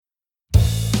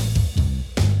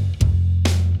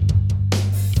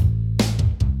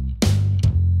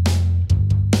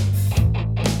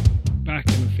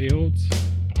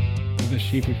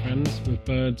sheepy friends with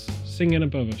birds singing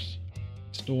above us.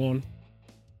 It's dawn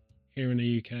here in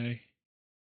the UK,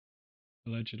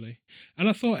 allegedly. And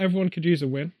I thought everyone could use a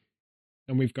win,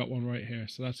 and we've got one right here,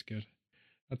 so that's good.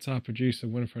 That's our producer,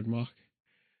 Winifred Mock.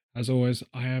 As always,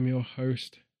 I am your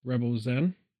host, Rebel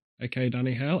Zen, aka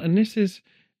Danny Hale, and this is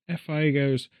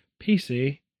FIGO's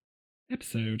PC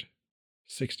episode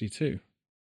 62.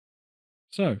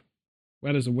 So,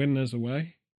 where there's a win, there's a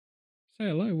way. Say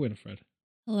hello, Winifred.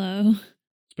 Hello.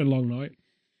 It's been a long night.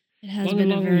 It has been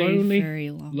a very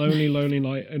long lonely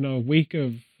night in a week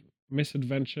of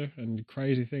misadventure and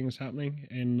crazy things happening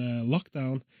in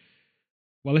lockdown.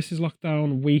 Well, this is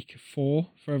lockdown week 4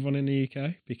 for everyone in the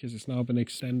UK because it's now been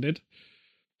extended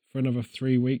for another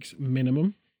 3 weeks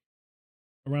minimum.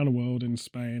 Around the world, in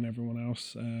Spain, everyone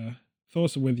else.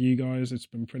 Thoughts are with you guys. It's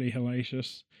been pretty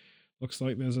hellacious. Looks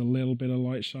like there's a little bit of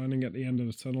light shining at the end of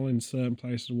the tunnel in certain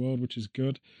places of the world, which is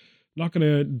good. Not going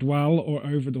to dwell or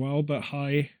overdwell, but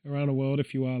hi around the world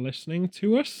if you are listening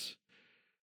to us.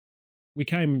 We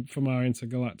came from our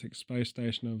intergalactic space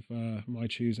station of my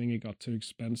choosing. It got too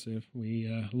expensive. We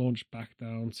launched back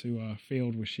down to our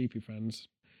field with sheepy friends.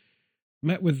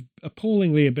 Met with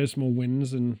appallingly abysmal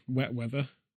winds and wet weather.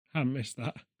 Haven't missed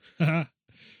that.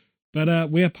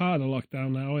 But we are part of the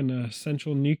lockdown now in the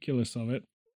central nucleus of it.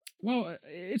 Well,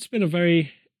 it's been a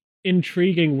very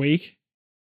intriguing week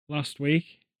last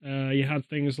week. You had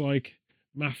things like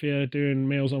Mafia doing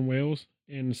Meals on Wheels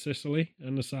in Sicily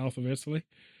and the south of Italy,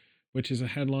 which is a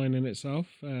headline in itself.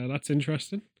 That's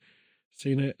interesting.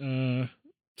 Seen it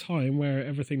time where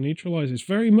everything neutralizes.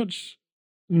 Very much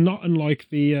not unlike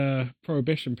the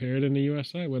Prohibition period in the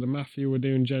USA, where the Mafia were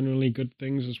doing generally good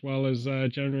things as well as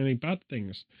generally bad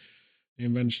things. The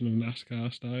invention of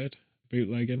NASCAR started,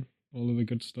 bootlegging, all of the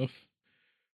good stuff.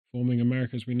 Forming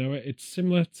America as we know it. It's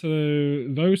similar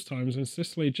to those times in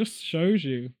Sicily. It just shows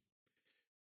you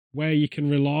where you can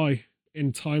rely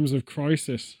in times of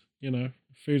crisis. You know,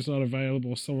 food's not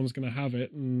available, someone's going to have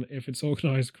it. And if it's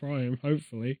organized crime,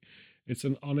 hopefully, it's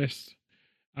an honest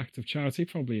act of charity.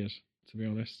 It probably is, to be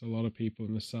honest. A lot of people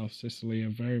in the South Sicily are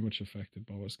very much affected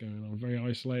by what's going on. Very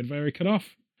isolated, very cut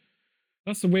off.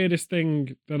 That's the weirdest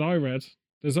thing that I read.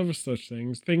 There's other such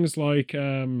things. Things like,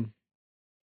 I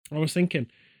was thinking,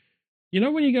 you know,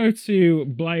 when you go to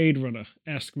Blade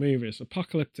Runner-esque movies,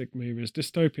 apocalyptic movies,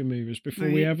 dystopian movies, before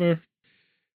we ever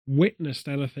witnessed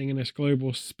anything in this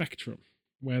global spectrum,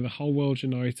 where the whole world's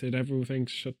united,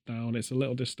 everything's shut down, it's a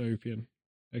little dystopian,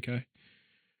 okay?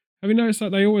 Have you noticed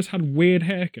that they always had weird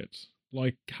haircuts?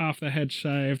 Like half their head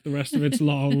shaved, the rest of it's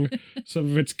long, some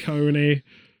of it's coney,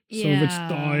 some of it's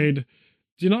dyed.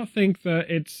 Do you not think that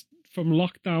it's from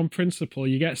lockdown principle,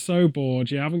 you get so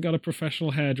bored, you haven't got a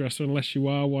professional hairdresser unless you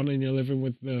are one and you're living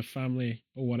with the family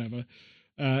or whatever.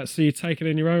 So you take it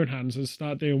in your own hands and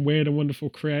start doing weird and wonderful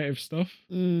creative stuff.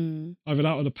 Either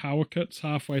that or the power cuts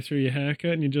halfway through your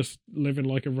haircut and you're just living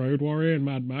like a road warrior in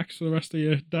Mad Max for the rest of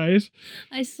your days.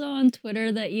 I saw on Twitter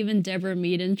that even Deborah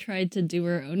Meaden tried to do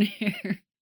her own hair.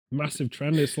 Massive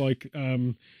trend. It's like,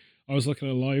 I was looking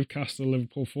at a live cast of the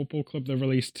Liverpool Football Club. They've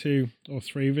released 2 or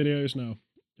 3 videos now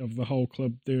of the whole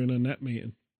club doing a net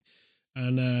meeting,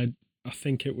 and I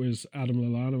think it was Adam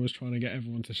Lallana was trying to get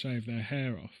everyone to shave their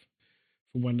hair off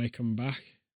for when they come back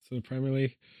to the Premier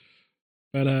League.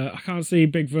 But I can't see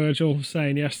Big Virgil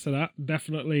saying yes to that.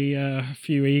 Definitely a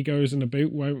few egos in the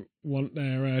boot won't want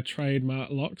their trademark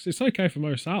locks. It's okay for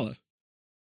Mo Salah.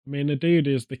 I mean, the dude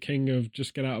is the king of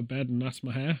just get out of bed and that's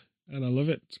my hair. And I love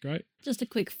it. It's great. Just a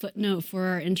quick footnote for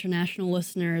our international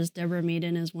listeners. Deborah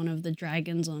Meaden is one of the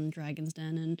dragons on Dragon's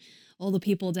Den, and all the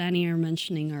people Danny are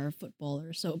mentioning are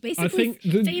footballers. So basically,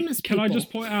 famous people. Can I just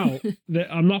point out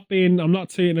that I'm not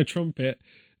tooting a trumpet.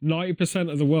 90%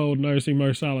 of the world knows who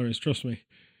Mo Salah is. Trust me.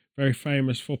 Very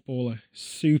famous footballer.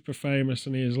 Super famous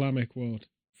in the Islamic world.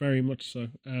 Very much so.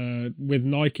 With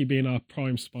Nike being our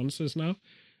prime sponsors now,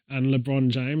 and LeBron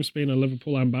James being a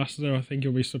Liverpool ambassador, I think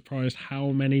you'll be surprised how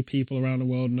many people around the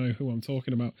world know who I'm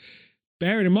talking about.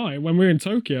 Bearing in mind, when we were in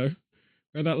Tokyo,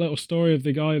 we had that little story of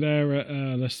the guy there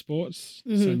at the sports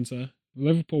centre.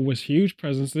 Liverpool was huge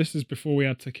presence. This is before we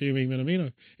had Takumi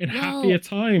Minamino. In happier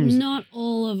times. Not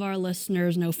all of our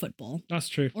listeners know football. That's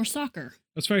true. Or soccer.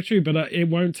 That's very true, but it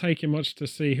won't take you much to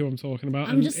see who I'm talking about.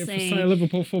 I'm just saying. If I say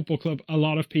Liverpool Football Club, a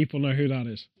lot of people know who that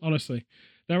is. Honestly.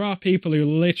 There are people who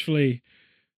literally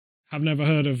have never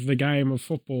heard of the game of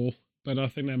football, but I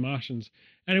think they're Martians.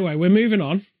 Anyway, we're moving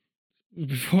on.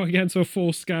 Before I get into a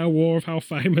full-scale war of how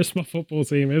famous my football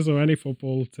team is, or any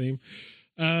football team,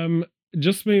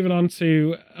 just moving on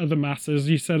to other matters.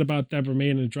 You said about Deborah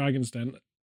Meaden and Dragon's Den.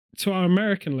 To our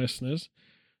American listeners,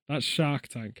 that's Shark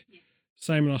Tank.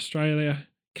 Same in Australia,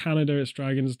 Canada, it's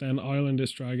Dragon's Den. Ireland,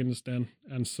 it's Dragon's Den.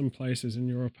 And some places in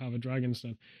Europe have a Dragon's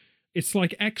Den. It's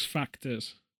like X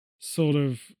Factor's sort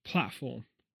of platform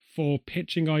for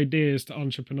pitching ideas to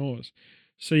entrepreneurs.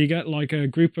 So you get like a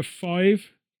group of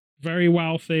 5 very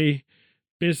wealthy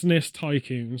business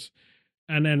tycoons,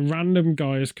 and then random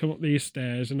guys come up these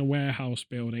stairs in a warehouse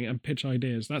building and pitch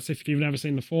ideas. That's if you've never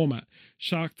seen the format.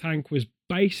 Shark Tank was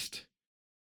based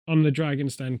on the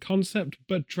Dragon's Den concept,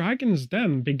 but Dragon's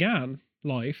Den began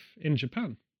life in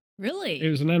Japan. Really? It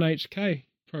was an NHK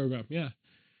program, yeah.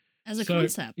 As a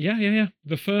concept? Yeah.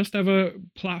 The first ever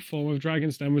platform of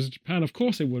Dragon's Den was Japan. Of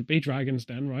course it would be Dragon's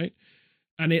Den, right?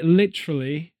 And it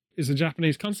literally is a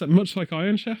Japanese concept, much like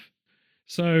Iron Chef.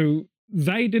 So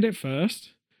they did it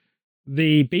first.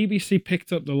 The BBC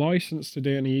picked up the license to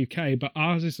do it in the UK, but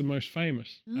ours is the most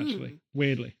famous, actually,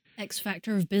 weirdly. X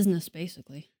Factor of business,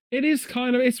 basically. It is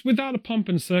kind of, it's without a pomp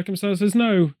and circumstance. There's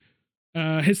no,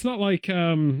 it's not like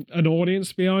an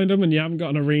audience behind them and you haven't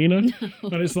got an arena. No.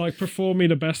 But it's like, perform me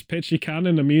the best pitch you can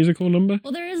in a musical number.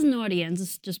 Well, there is an audience,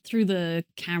 it's just through the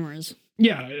cameras.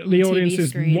 Yeah, the audience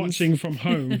is watching from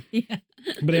home. Yeah.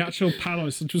 But the actual panel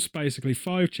is just basically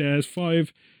 5 chairs,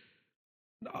 5...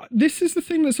 This is the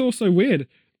thing that's also weird.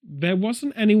 There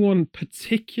wasn't anyone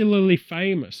particularly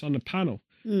famous on the panel.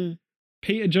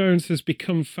 Peter Jones has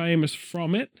become famous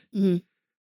from it.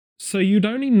 So you'd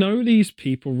only know these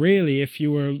people really if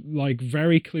you were like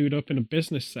very clued up in a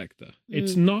business sector.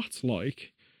 It's not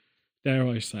like, dare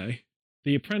I say,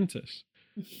 The Apprentice,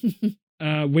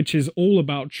 which is all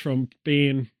about Trump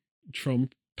being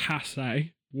Trump,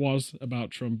 passe, was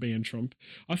about Trump being Trump.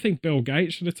 I think Bill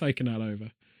Gates should have taken that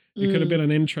over. It could have been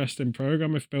an interesting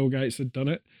program if Bill Gates had done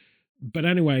it. But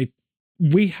anyway,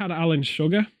 we had Alan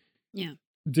Sugar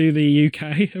do the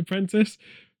UK Apprentice.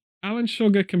 Alan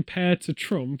Sugar compared to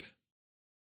Trump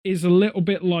is a little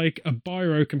bit like a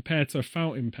biro compared to a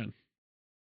fountain pen,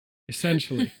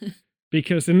 essentially.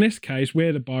 Because in this case,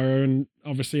 we're the biro and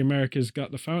obviously America's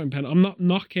got the fountain pen. I'm not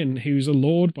knocking who's a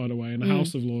lord, by the way, in the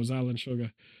House of Lords, Alan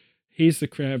Sugar. He's the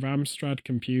creator of Amstrad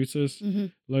computers,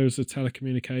 loads of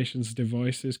telecommunications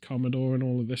devices, Commodore and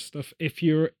all of this stuff. If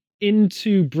you're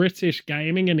into British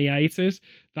gaming in the 80s,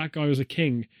 that guy was a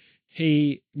king.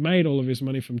 He made all of his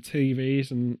money from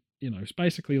TVs and, you know, it's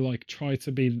basically like try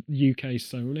to be UK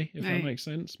Sony, if that makes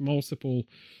sense. Multiple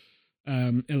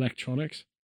electronics.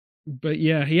 But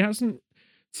yeah, he hasn't,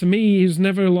 to me, he's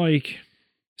never like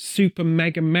super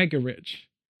mega rich.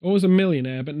 Always a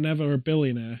millionaire, but never a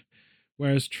billionaire.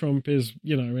 Whereas Trump is,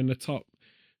 you know, in the top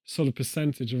sort of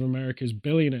percentage of America's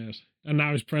billionaires. And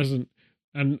now he's president.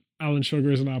 And Alan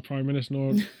Sugar isn't our prime minister,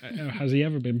 nor has he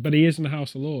ever been. But he is in the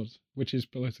House of Lords, which is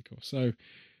political. So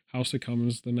House of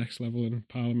Commons, the next level in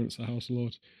Parliament's the House of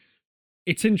Lords.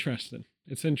 It's interesting.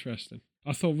 It's interesting.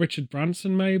 I thought Richard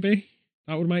Branson, maybe.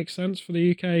 That would make sense for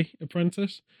the UK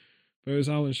Apprentice. But it was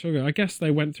Alan Sugar. I guess they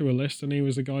went through a list and he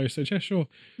was the guy who said, yeah, sure.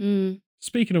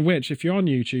 Speaking of which, if you're on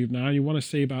YouTube now and you want to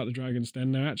see about the Dragon's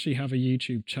Den, they actually have a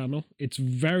YouTube channel. It's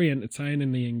very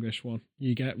entertaining, the English one.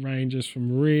 You get ranges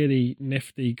from really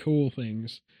nifty, cool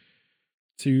things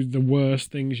to the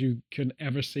worst things you can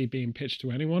ever see being pitched to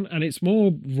anyone. And it's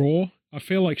more raw. I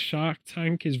feel like Shark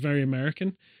Tank is very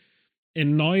American.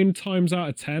 In 9 times out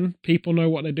of 10, people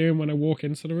know what they're doing when they walk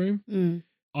into the room,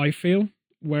 I feel.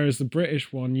 Whereas the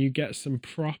British one, you get some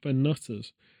proper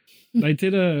nutters. They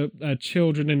did a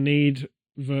Children in Need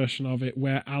version of it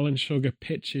where Alan Sugar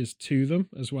pitches to them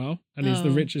as well. And he's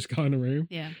the richest guy in the room,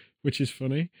 which is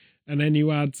funny. And then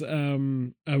you add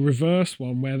a reverse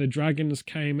one where the dragons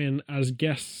came in as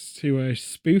guests to a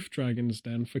spoof Dragon's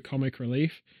Den for comic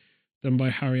relief, done by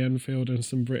Harry Enfield and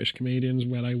some British comedians,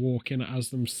 where they walk in as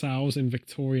themselves in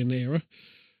Victorian era.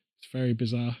 It's very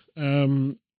bizarre.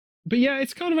 But yeah,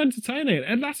 it's kind of entertaining.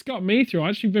 And that's got me through.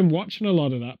 I've actually been watching a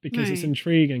lot of that because it's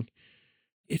intriguing.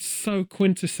 It's so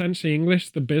quintessentially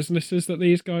English, the businesses that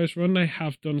these guys run. They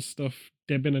have done stuff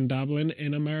dibbing and dabbling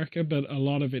in America, but a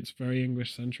lot of it's very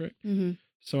English-centric.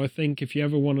 So I think if you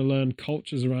ever want to learn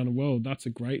cultures around the world, that's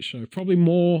a great show. Probably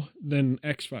more than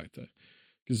X Factor,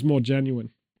 because it's more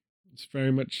genuine. It's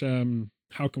very much,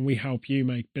 how can we help you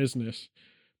make business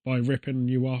by ripping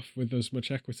you off with as much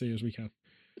equity as we can?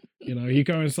 You know, you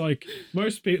go and it's like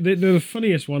most people, the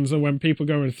funniest ones are when people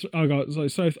go and so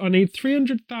I need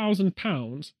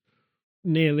 £300,000,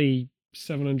 nearly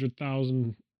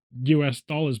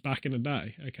 $700,000 back in a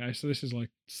day. Okay, so this is like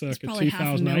circa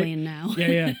 2008 now.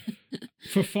 yeah,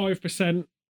 for 5%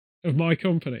 of my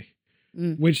company,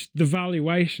 which the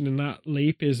valuation in that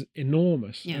leap is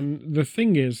enormous. And the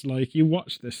thing is, like, you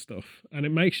watch this stuff and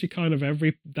it makes you kind of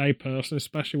everyday person,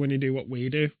 especially when you do what we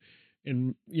do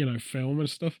in, you know, film and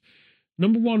stuff.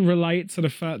 number one, relate to the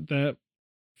fact that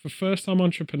for first-time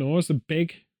entrepreneurs, the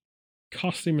big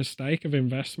costly mistake of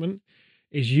investment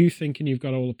is you thinking you've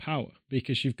got all the power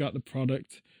because you've got the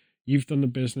product, you've done the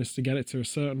business to get it to a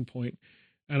certain point.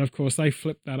 And of course, they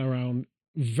flip that around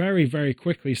very, very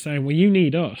quickly, saying, well, you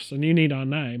need us and you need our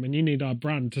name and you need our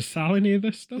brand to sell any of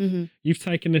this stuff. Mm-hmm. You've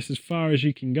taken this as far as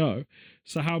you can go.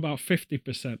 So how about 50%?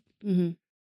 Mm-hmm.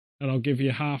 And I'll give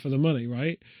you half of the money,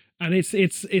 right? And it's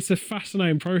a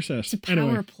fascinating process. It's a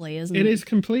power play, isn't it? It is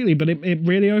completely, but it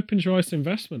really opens your eyes to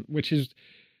investment, which is,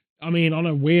 I mean, on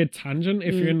a weird tangent,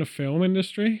 if you're in the film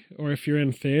industry or if you're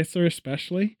in theatre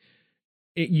especially,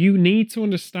 you need to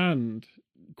understand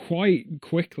quite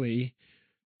quickly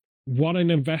what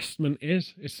an investment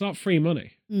is. It's not free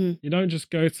money. You don't just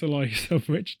go to like some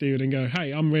rich dude and go,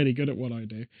 hey, I'm really good at what I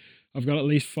do. I've got at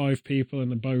least 5 people in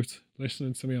the boat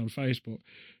listening to me on Facebook.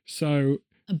 So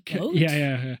a boat?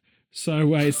 Yeah.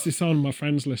 So it's on my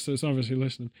friends list, so it's obviously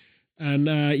listening. And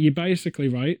you basically,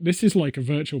 right, this is like a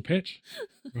virtual pitch,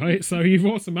 right? So you've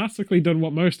automatically done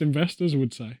what most investors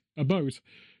would say. A boat.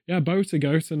 Yeah, a boat, a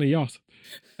goat, and a yacht.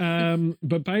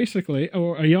 But basically,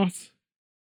 or a yacht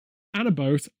and a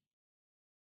boat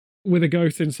with a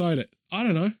goat inside it. I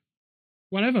don't know.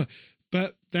 Whatever.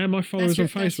 But they're my followers on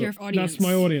Facebook. That's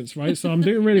my audience, right? So I'm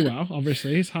doing really well,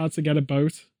 obviously. It's hard to get a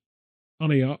boat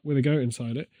on a yacht with a goat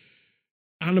inside it.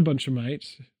 And a bunch of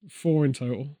mates. 4 in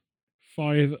total.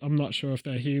 5, I'm not sure if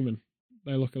they're human.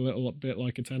 They look a little bit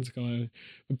like a tentacle.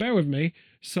 But bear with me.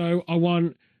 So I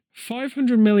want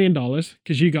 $500 million,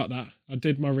 because you got that. I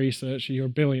did my research. You're a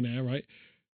billionaire, right?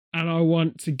 And I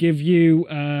want to give you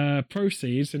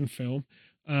proceeds in film.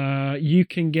 You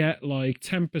can get like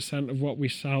 10% of what we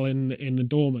sell in the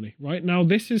door money, right? Now,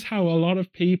 this is how a lot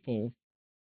of people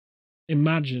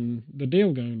imagine the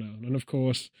deal going down. And of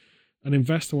course, an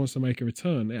investor wants to make a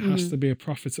return. It has to be a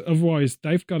profit. Otherwise,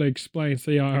 they've got to explain to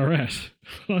the IRS,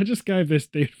 I just gave this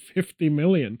dude $50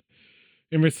 million.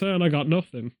 In return, I got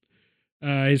nothing.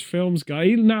 His films guy,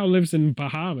 he now lives in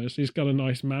Bahamas. He's got a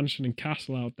nice mansion and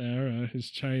castle out there. He's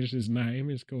changed his name.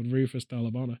 He's called Rufus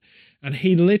Dalabona. And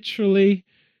he literally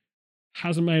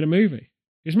hasn't made a movie.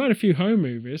 He's made a few home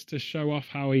movies to show off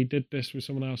how he did this with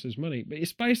someone else's money. But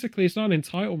it's not an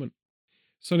entitlement.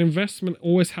 So an investment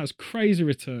always has crazy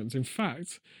returns. In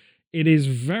fact, it is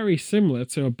very similar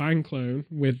to a bank loan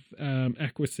with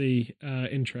equity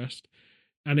interest.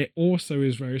 And it also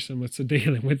is very similar to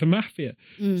dealing with the mafia.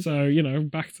 So,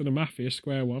 back to the mafia,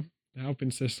 square one, helping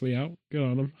Sicily out. Good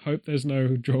on them. Hope there's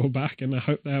no drawback, and I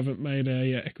hope they haven't made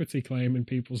a equity claim in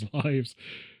people's lives.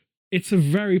 It's a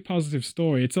very positive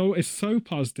story. It's so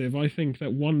positive, I think,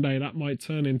 that one day that might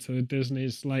turn into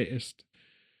Disney's latest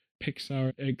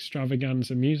Pixar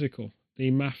extravaganza musical, the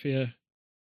Mafia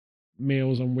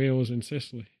Meals on Wheels in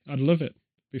Sicily. I'd love it.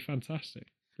 It'd be fantastic.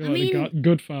 The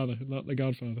Godfather, not the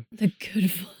Godfather. The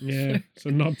Godfather. Yeah, so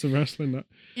nod to wrestling that.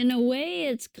 In a way,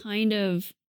 it's kind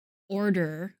of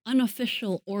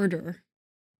unofficial order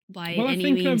by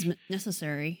any means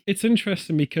necessary. It's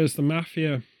interesting because the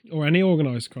mafia, or any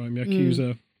organised crime,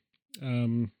 Yakuza,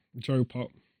 Joe Pop,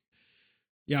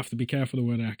 you have to be careful the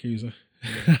word Yakuza.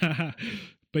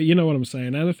 But you know what I'm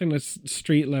saying. Anything that's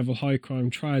street level high crime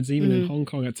triads, even in Hong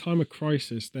Kong, at time of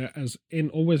crisis,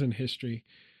 always in history,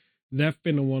 they've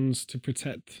been the ones to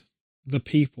protect the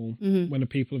people when the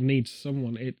people have needs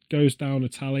someone. It goes down a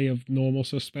tally of normal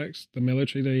suspects, the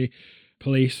military, the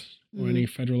police, or any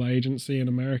federal agency in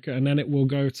America, and then it will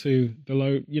go to the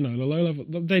low level.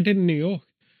 They did in New York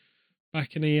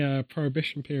back in the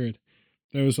Prohibition period.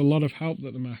 There was a lot of help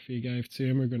that the mafia gave to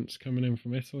immigrants coming in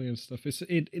from Italy and stuff. It's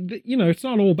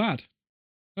not all bad.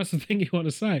 That's the thing you want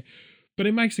to say. But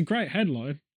it makes a great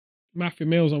headline. Mafia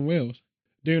Meals on Wheels,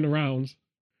 doing the rounds.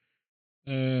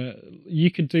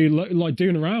 You could do like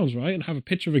doing the rounds, right? And have a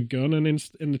picture of a gun, and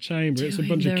in the chamber, it's a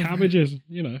bunch of cabbages,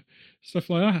 stuff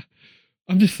like that.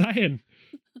 I'm just saying.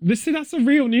 That's a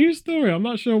real news story. I'm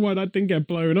not sure why that didn't get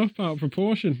blown up out of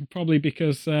proportion. Probably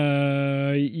because,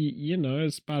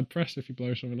 it's bad press if you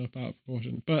blow something up out of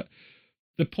proportion. But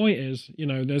the point is,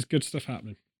 there's good stuff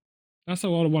happening. That's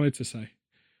all I wanted to say.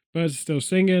 Birds are still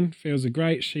singing. Fields are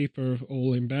great. Sheep are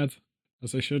all in bed,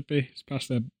 as they should be. It's past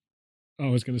their... I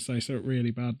was going to say something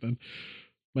really bad then.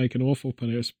 Make an awful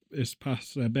pun. It's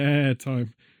past their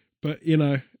bedtime. But,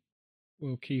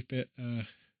 we'll keep it...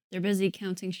 They're busy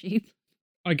counting sheep.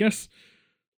 I guess,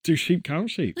 do sheep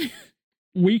count sheep?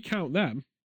 We count them.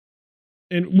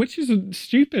 Which is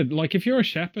stupid. Like, if you're a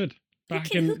shepherd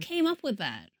who came up with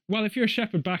that? Well, if you're a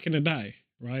shepherd back in the day,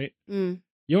 right?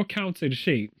 You're counting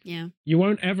sheep. Yeah. You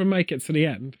won't ever make it to the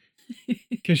end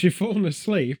because you've fallen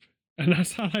asleep, and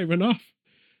that's how they run off.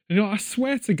 You know, I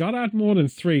swear to God, I had more than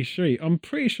 3 sheep. I'm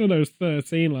pretty sure there was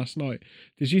 13 last night.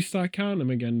 Did you start counting them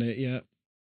again, Nate? Yeah.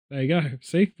 There you go.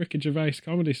 See? Ricky Gervais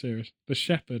comedy series. The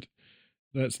shepherd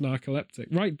that's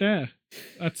narcoleptic. Right there.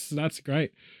 That's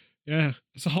great. Yeah.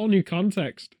 It's a whole new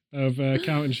context of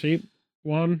counting sheep.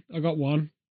 I got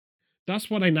one. That's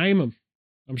what they name them,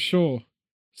 I'm sure.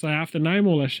 So I have to name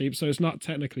all their sheep, so it's not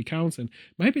technically counting.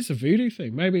 Maybe it's a voodoo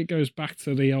thing. Maybe it goes back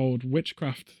to the old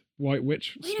witchcraft, white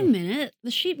witch Wait stuff. a minute.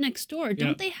 The sheep next door,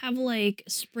 don't they have like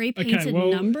spray painted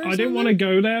well, numbers? I didn't want to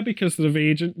go there because of the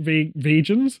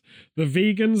vegans, the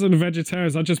vegans and the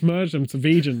vegetarians. I just merged them to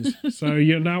vegans. So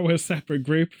you're now a separate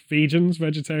group, vegans,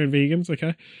 vegetarian, vegans.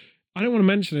 Okay. I don't want to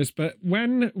mention this, but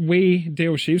when we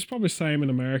deal with sheep, it's probably the same in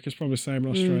America, it's probably the same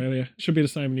in Australia. It should be the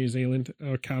same in New Zealand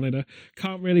or Canada.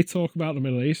 Can't really talk about the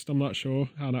Middle East. I'm not sure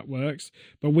how that works.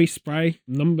 But we spray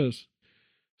numbers.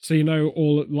 So, you know,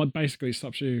 like basically it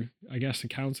stops you, I guess, in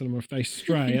counting them. If they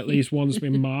stray, at least one's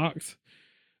been marked.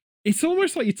 It's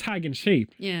almost like you're tagging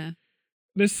sheep. Yeah.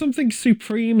 There's something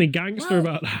supremely gangster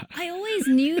about that. I always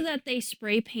knew that they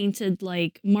spray painted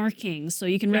like markings so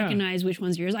you can recognize which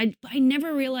one's yours. I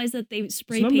never realized that they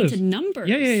spray painted numbers.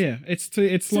 Yeah. It's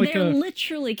so like they're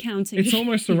literally counting. It's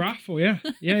almost a raffle, yeah.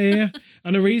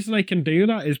 And the reason they can do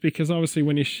that is because obviously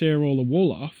when you shear all the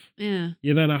wool off,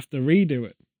 you then have to redo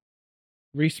it.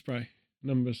 Respray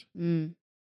numbers. I'm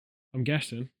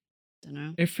guessing. Don't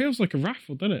know. It feels like a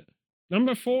raffle, doesn't it?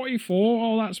 Number 44.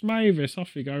 Oh, that's Mavis.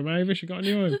 Off you go, Mavis. You got a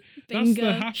new home. That's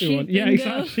the happy sheep one. bingo. Yeah,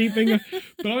 exactly. Sheep bingo.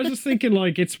 But I was just thinking,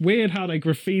 like, it's weird how they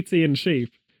graffiti in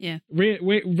sheep. Yeah.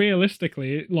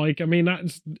 Realistically, like, I mean,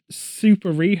 that's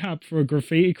super rehab for a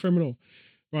graffiti criminal.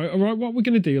 Right. All right. What we're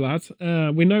going to do, lads,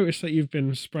 we noticed that you've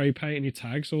been spray painting your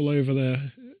tags all over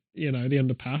the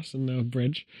underpass and the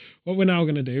bridge. What we're now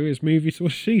going to do is move you to a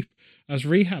sheep as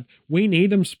rehab. We need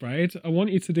them sprayed. I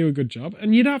want you to do a good job.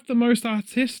 And you'd have the most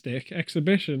artistic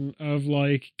exhibition of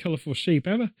like colourful sheep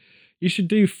ever. You should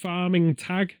do farming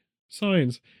tag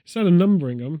signs. Instead of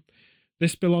numbering them,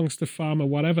 this belongs to farmer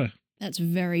whatever. That's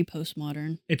very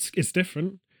postmodern. It's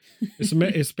different. It's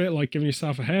a bit like giving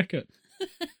yourself a haircut.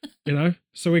 You know?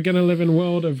 So we're going to live in a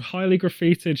world of highly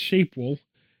graffitied sheep wool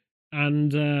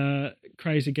and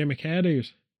crazy gimmick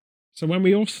hairdos. So when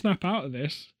we all snap out of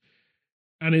this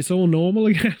and it's all normal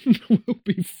again, we'll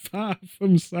be far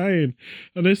from sane.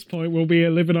 At this point, we'll be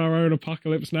living our own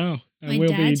apocalypse now. And My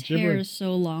dad's hair is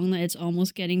so long that it's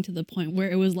almost getting to the point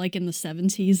where it was like in the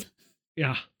 70s.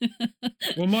 Yeah.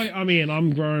 Well,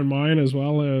 I'm growing mine as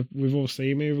well. We've all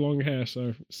seen me with long hair,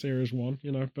 so series 1,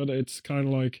 you know, but it's kind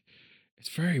of like, it's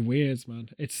very weird, man.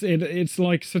 It's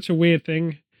like such a weird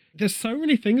thing. There's so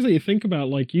many things that you think about.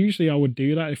 Like, usually I would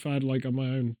do that if I had like on my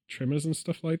own trimmers and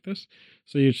stuff like this.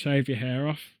 So you'd shave your hair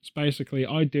off. It's basically,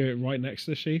 I'd do it right next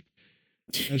to the sheep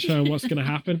and show them what's going to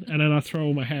happen. And then I throw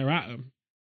all my hair at them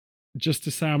just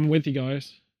to say I'm with you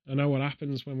guys. I know what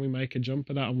happens when we make a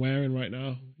jumper that I'm wearing right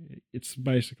now. It's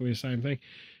basically the same thing.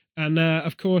 And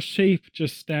of course, sheep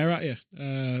just stare at you.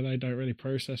 They don't really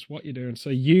process what you're doing.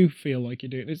 So you feel like you're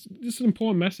doing it. It's an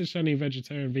important message to any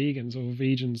vegetarian vegans or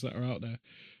vegans that are out there.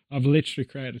 I've literally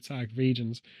created a tag,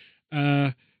 vegans.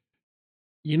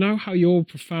 You know how you all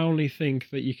profoundly think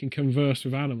that you can converse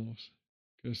with animals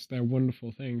because they're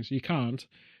wonderful things. You can't.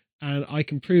 And I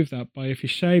can prove that by if you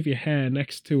shave your hair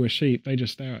next to a sheep, they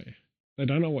just stare at you. They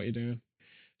don't know what you're doing.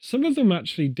 Some of them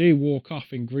actually do walk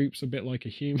off in groups a bit like a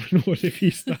human would if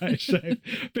you start shave.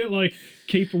 A bit like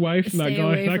keep away from that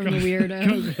guy. Away that from guy's, the weirdo. that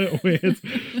guy's a little weird.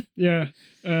 Yeah.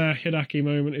 Hidaki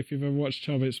moment if you've ever watched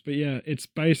Chobits. But yeah, it's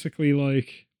basically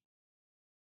like,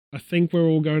 I think we're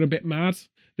all going a bit mad.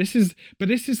 This is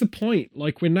the point.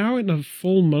 Like, we're now in a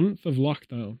full month of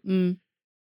lockdown,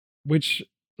 which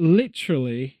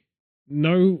literally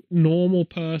no normal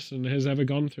person has ever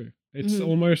gone through. It's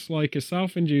almost like a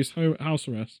self-induced house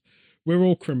arrest. We're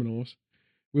all criminals.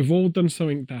 We've all done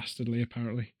something dastardly,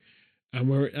 apparently.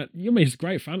 And it's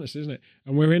great fantasy, isn't it?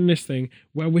 And we're in this thing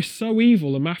where we're so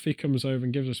evil, the mafia comes over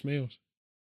and gives us meals.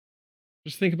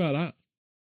 Just think about that.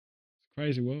 It's a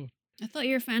crazy world. I thought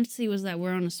your fantasy was that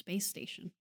we're on a space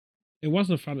station. It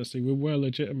wasn't a fantasy. We were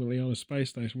legitimately on a space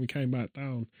station. We came back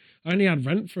down. I only had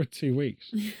rent for 2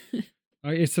 weeks.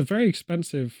 It's a very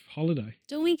expensive holiday.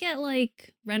 Don't we get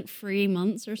like rent-free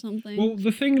months or something? Well,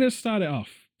 the thing that started off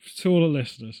to all the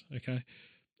listeners, okay,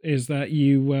 is that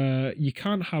you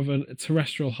can't have a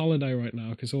terrestrial holiday right now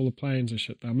because all the planes are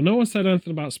shut down. But no one said anything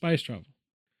about space travel.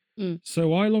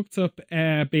 So I looked up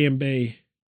Airbnb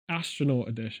Astronaut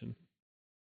Edition,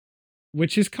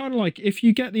 which is kind of like if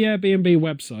you get the Airbnb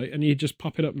website and you just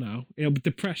pop it up now, it'll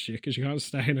depress you because you can't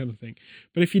stay in anything.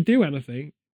 But if you do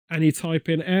anything, and you type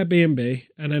in Airbnb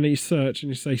and then you search and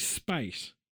you say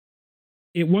space,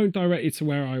 it won't direct you to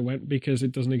where I went because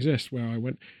it doesn't exist where I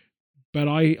went. But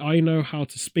I know how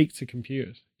to speak to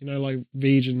computers. You know, like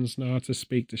vegans know how to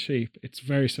speak to sheep. It's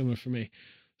very similar for me.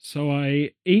 So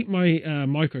I eat my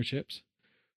microchips.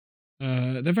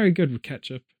 They're very good with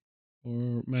ketchup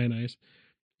or mayonnaise.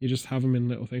 You just have them in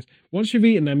little things. Once you've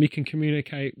eaten them, you can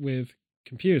communicate with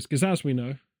computers because, as we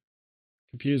know,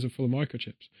 computers are full of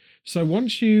microchips. So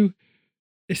once you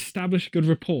establish good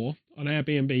rapport on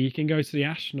Airbnb, you can go to the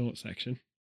astronaut section.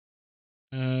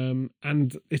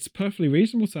 And it's perfectly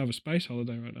reasonable to have a space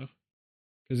holiday right now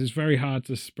because it's very hard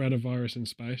to spread a virus in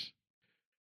space.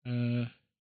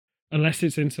 Unless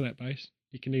it's internet based,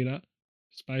 you can do that.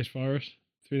 Space virus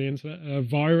through the internet.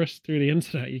 Virus through the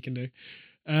internet you can do.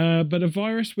 But a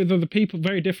virus with other people,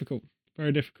 very difficult.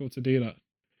 Very difficult to do that.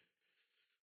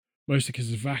 Mostly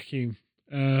because it's vacuum.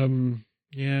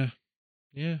 Yeah.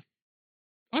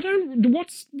 I don't.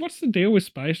 What's the deal with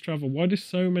space travel? Why do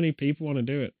so many people want to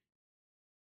do it?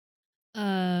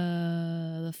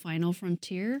 The final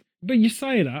frontier. But you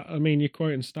say that. I mean, you're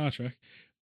quoting Star Trek.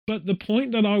 But the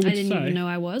point that I would say, I didn't even know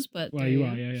I was. But well, you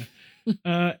are.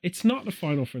 Yeah. It's not the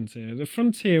final frontier. The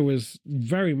frontier was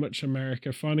very much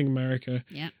America, finding America.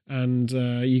 Yeah. And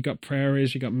you got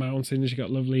prairies, you got mountains, you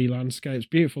got lovely landscapes,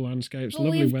 beautiful landscapes,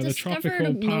 lovely weather,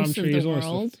 tropical palm trees, all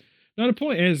that stuff. No, the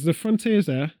point is the frontier's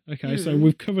there. Okay, so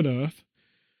we've covered Earth,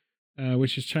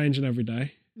 which is changing every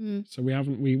day. So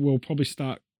we will probably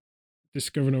start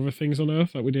discovering other things on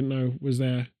Earth that we didn't know was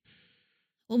there.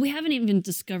 Well, we haven't even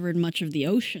discovered much of the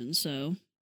ocean, so.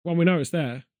 Well, we know it's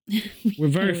there. We're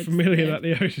very familiar that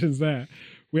the ocean's there.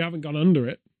 We haven't gone under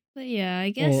it. But yeah, I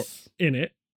guess. Or in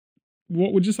it.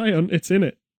 What would you say? It's in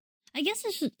it. I guess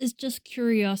it's just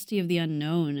curiosity of the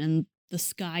unknown, and the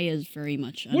sky is very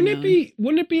much unknown.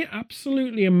 Wouldn't it be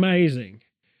absolutely amazing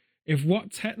if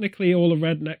what technically all the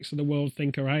rednecks of the world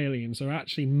think are aliens are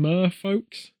actually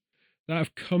merfolks that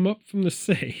have come up from the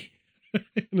sea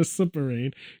in a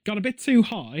submarine, got a bit too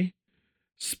high,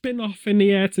 spin off in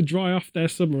the air to dry off their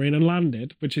submarine and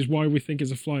landed, which is why we think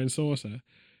it's a flying saucer,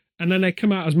 and then they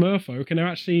come out as merfolk and they're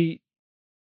actually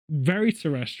very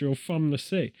terrestrial from the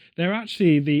sea. They're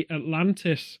actually the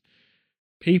Atlantis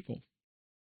people.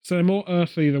 So they're more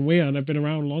earthly than we are, and they've been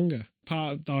around longer.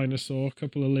 Part of dinosaur, a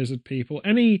couple of lizard people,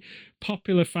 any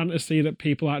popular fantasy that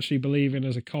people actually believe in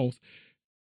as a cult,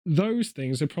 those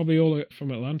things are probably all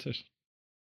from Atlantis.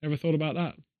 Ever thought about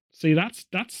that? See, that's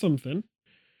something.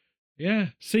 Yeah.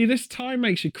 See, this time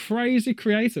makes you crazy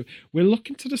creative. We're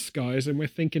looking to the skies and we're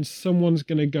thinking someone's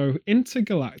going to go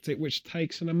intergalactic, which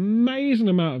takes an amazing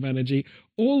amount of energy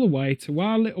all the way to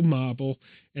our little marble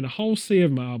in a whole sea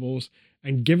of marbles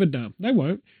and give a damn. They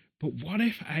won't. But what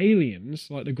if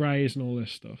aliens, like the Greys and all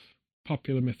this stuff,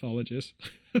 popular mythologies,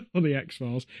 or the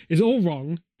X-Files, is all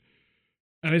wrong,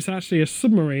 and it's actually a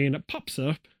submarine that pops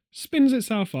up, spins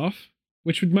itself off,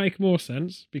 which would make more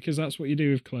sense, because that's what you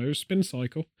do with clothes, spin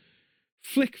cycle,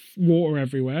 flick water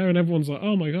everywhere, and everyone's like,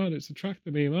 oh my god, it's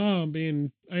attracting me, I'm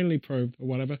being anally probed, or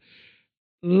whatever.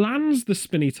 Lands the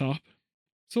spinny top,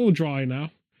 it's all dry now,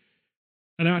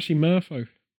 and actually merfolk.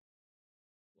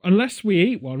 Unless we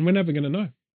eat one, we're never going to know.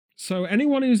 So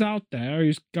anyone who's out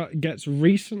there gets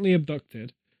recently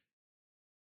abducted,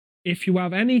 if you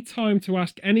have any time to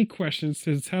ask any questions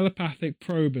to the telepathic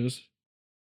probers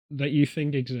that you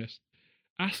think exist,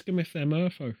 ask them if they're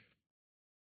merfolk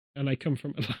and they come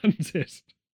from Atlantis.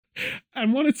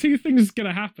 And one of two things is going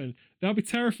to happen. They'll be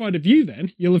terrified of you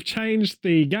then. You'll have changed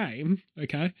the game,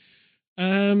 okay?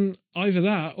 Either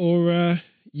that or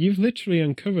you've literally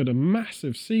uncovered a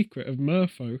massive secret of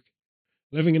merfolk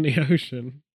living in the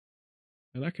ocean.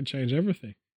 And that could change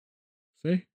everything.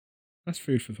 See? That's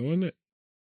food for thought, isn't it?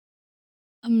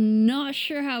 I'm not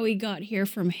sure how we got here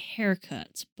from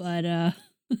haircuts, but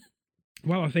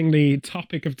well, I think the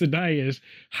topic of today is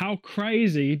how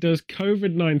crazy does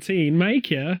COVID-19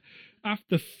 make you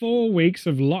after 4 weeks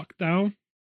of lockdown?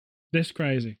 This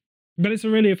crazy. But it's a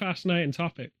really fascinating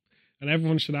topic. And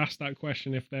everyone should ask that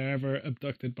question if they're ever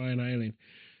abducted by an alien.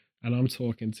 And I'm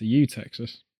talking to you,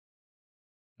 Texas.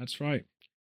 That's right.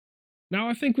 Now,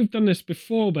 I think we've done this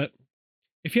before, but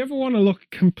if you ever want to look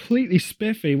completely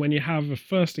spiffy when you have a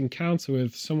first encounter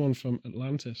with someone from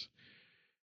Atlantis,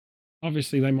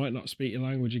 obviously they might not speak your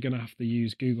language. You're going to have to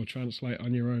use Google Translate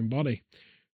on your own body.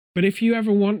 But if you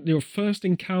ever want your first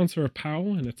encounter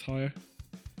apparel and attire,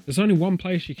 there's only one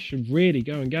place you should really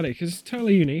go and get it because it's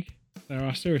totally unique. They're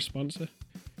our series sponsor.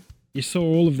 You saw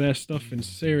all of their stuff in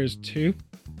Series 2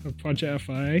 of Project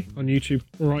FIA on YouTube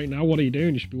right now. What are you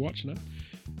doing? You should be watching it.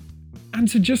 And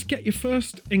to just get your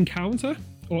first encounter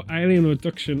or alien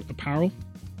abduction apparel,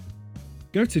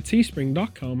 go to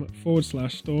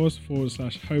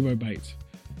teespring.com/stores/hobobait.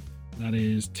 That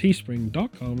is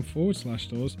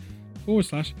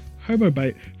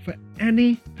teespring.com/stores/hobobait for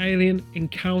any alien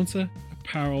encounter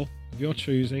apparel of your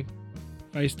choosing.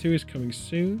 Phase 2 is coming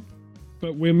soon,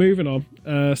 but we're moving on.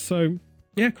 So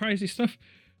yeah, crazy stuff.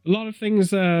 A lot of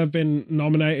things have been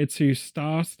nominated to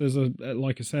start. There's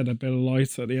like I said, a bit of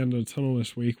light at the end of the tunnel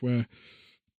this week where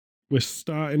we're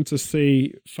starting to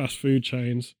see fast food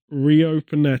chains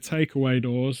reopen their takeaway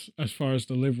doors as far as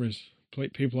deliveries.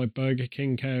 People like Burger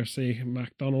King, KFC,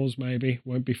 McDonald's maybe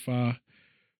won't be far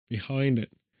behind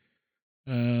it.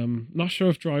 Not sure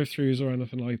if drive-thrus or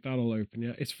anything like that will open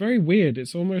yet. It's very weird.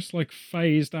 It's almost like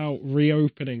phased out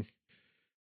reopening.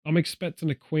 I'm expecting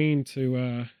the Queen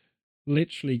to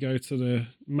literally go to the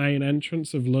main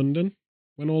entrance of London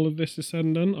when all of this is said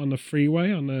and done, on the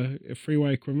freeway, on the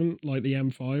freeway equivalent like the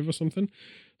M5 or something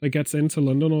that gets into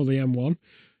London, or the M1.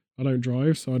 I don't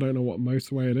drive, so I don't know what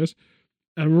motorway it is.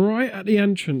 And right at the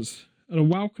entrance, and a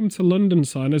welcome to London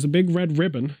sign, there's a big red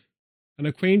ribbon, and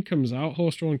a Queen comes out,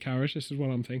 horse-drawn carriage, this is what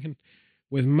I'm thinking,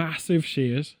 with massive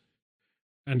shears,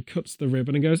 and cuts the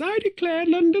ribbon and goes, "I declare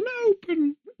London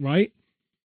open," right?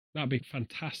 That'd be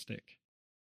fantastic.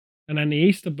 And then the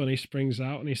Easter Bunny springs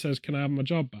out and he says, "Can I have my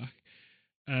job back?"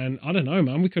 And I don't know,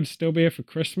 man, we could still be here for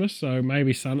Christmas, so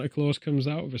maybe Santa Claus comes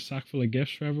out with a sack full of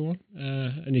gifts for everyone,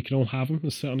 and you can all have them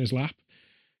and sit on his lap,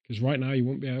 because right now you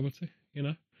won't be able to, you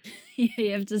know? Yeah,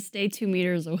 you have to stay 2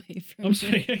 meters away from I'm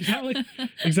saying, exactly.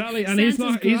 And he's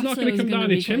not going to come down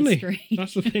your chimney.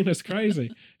 That's the thing that's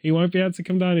crazy. He won't be able to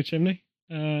come down your chimney.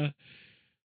 I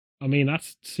mean,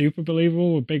 that's super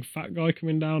believable. A big fat guy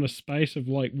coming down a space of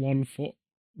like 1 foot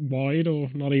wide, or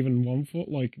not even 1 foot,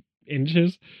 like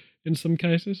inches in some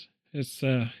cases. It's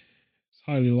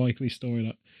highly likely story,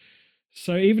 that.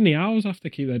 So even the owls have to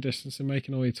keep their distance in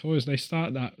making all your toys. They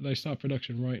start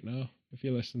production right now. If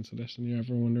you listen to this and you're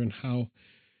ever wondering how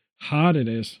hard it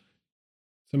is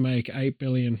to make 8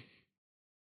 billion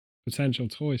potential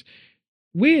toys.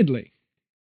 Weirdly,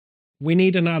 we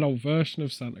need an adult version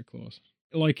of Santa Claus.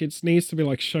 Like, it needs to be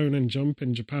like Shonen Jump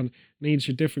in Japan. It needs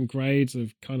your different grades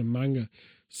of kind of manga.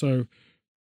 So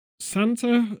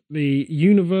Santa, the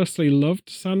universally loved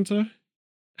Santa,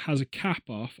 has a cap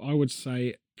off, I would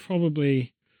say,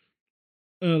 probably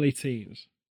early teens.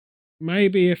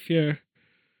 Maybe if you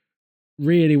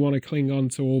really want to cling on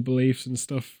to all beliefs and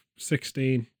stuff,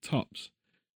 16 tops.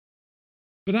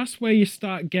 But that's where you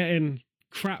start getting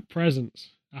crap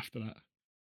presents after that.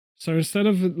 So instead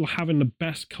of having the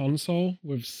best console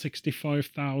with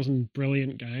 65,000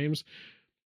 brilliant games,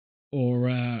 or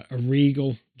a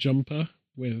Regal jumper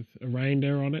with a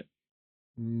reindeer on it,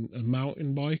 a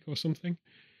mountain bike or something,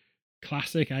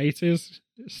 classic 80s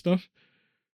stuff,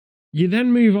 you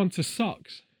then move on to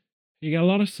socks. You get a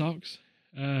lot of socks.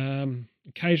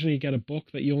 Occasionally you get a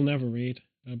book that you'll never read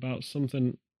about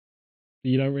something that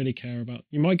you don't really care about.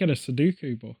 You might get a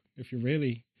Sudoku book if you're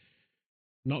really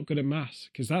not good at maths,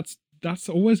 because that's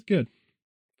always good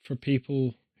for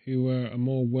people who are a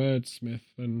more wordsmith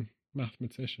than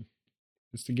mathematician,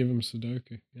 is to give them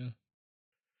Sudoku. Yeah,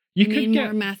 you could get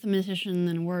more mathematician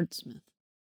than wordsmith.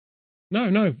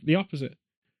 No, the opposite.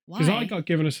 Why? Because I got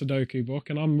given a Sudoku book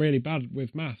and I'm really bad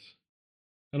with maths,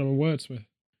 and I'm a wordsmith,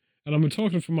 and I'm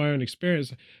talking from my own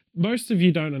experience. Most of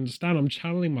you don't understand. I'm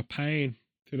channeling my pain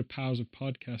through the powers of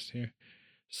podcast here.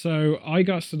 So I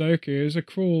got Sudoku. It was a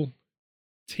cruel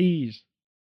tease.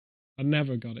 I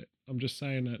never got it. I'm just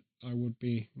saying that I would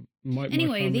be. My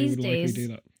family these would days, likely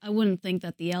do that. I wouldn't think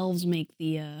that the elves make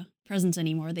the presents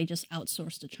anymore. They just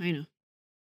outsource to China.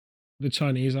 The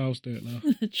Chinese elves do it now.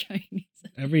 The Chinese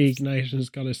elves. Every nation's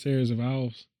got a series of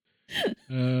elves.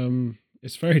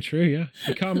 It's very true, yeah.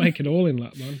 You can't make it all in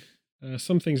Lapland.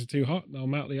 Some things are too hot. They'll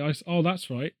melt the ice. Oh, that's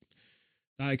right.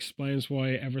 That explains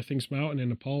why everything's melting in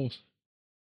the poles.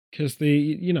 Because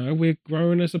we're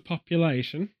growing as a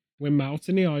population. We're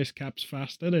melting the ice caps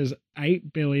faster. There's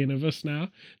 8 billion of us now.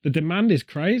 The demand is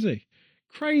crazy.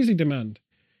 Crazy demand.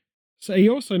 So he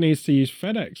also needs to use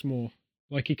FedEx more.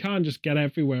 Like, he can't just get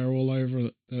everywhere all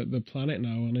over the planet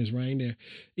now on his reindeer.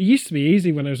 It used to be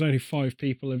easy when there was only 5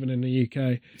 people living in the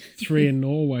UK, 3 in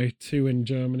Norway, 2 in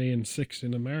Germany, and 6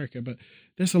 in America. But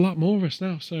there's a lot more of us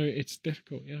now, so it's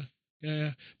difficult,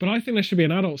 yeah. But I think there should be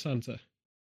an adult Santa.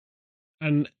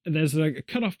 And there's a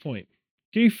cutoff point.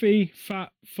 Goofy,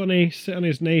 fat, funny, sit on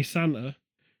his knee Santa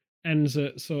ends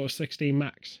at sort of 16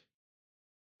 max.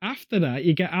 After that,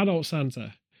 you get adult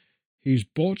Santa, who's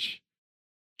butch,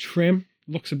 trim,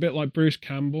 looks a bit like Bruce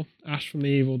Campbell, Ash from the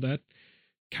Evil Dead,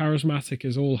 charismatic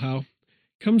as all hell,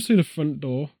 comes through the front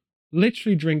door,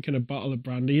 literally drinking a bottle of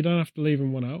brandy. You don't have to leave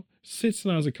him one out. Sits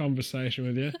and has a conversation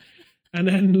with you. And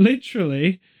then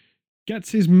literally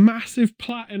gets his massive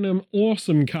platinum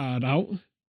awesome card out.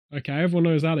 Okay, everyone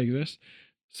knows that exists.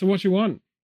 So what you want?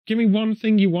 Give me one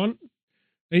thing you want.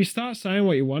 And you start saying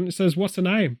what you want. It says, what's the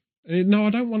name? And no, I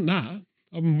don't want that.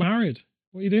 I'm married.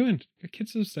 What are you doing? Your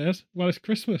kids upstairs. Well, it's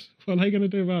Christmas. What are they going to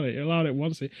do about it? You're allowed it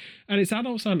once. And it's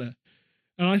adult Santa.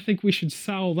 And I think we should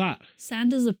sell that.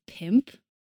 Santa's a pimp?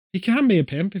 He can be a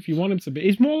pimp if you want him to be.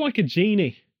 He's more like a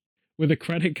genie with a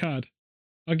credit card.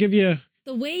 I'll give you...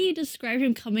 The way you described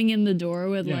him coming in the door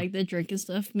with like the drink and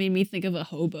stuff made me think of a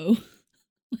hobo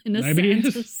in a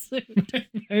Santa suit.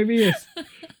 Maybe he is.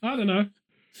 I don't know.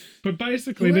 But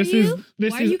basically, Why are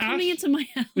you Ash, coming into my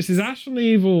house? This is Ash from the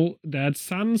Evil Dead,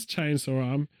 Sans Chainsaw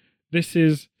Arm. This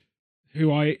is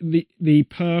the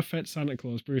perfect Santa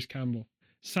Claus, Bruce Campbell.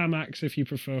 Sam Axe, if you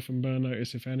prefer, from Burn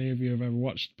Notice, if any of you have ever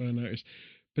watched Burn Notice.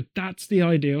 But that's the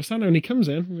ideal Santa. And he comes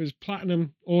in with his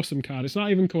platinum awesome card. It's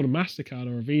not even called a MasterCard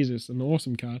or a Visa, it's an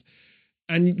awesome card.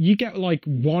 And you get like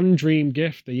one dream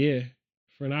gift a year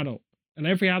for an adult. And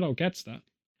every adult gets that.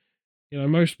 You know,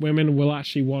 most women will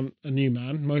actually want a new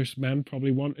man. Most men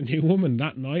probably want a new woman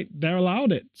that night. They're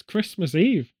allowed it. It's Christmas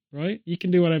Eve, right? You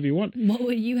can do whatever you want. What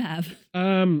would you have?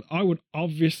 I would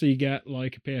obviously get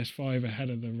like a PS5 ahead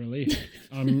of the release.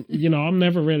 I'm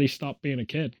never really stopped being a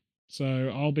kid. So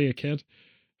I'll be a kid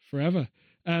forever.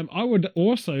 I would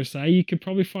also say you could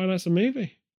probably finance a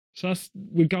movie. So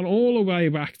we've gone all the way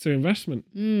back to investment.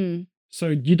 So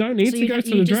you don't need to go to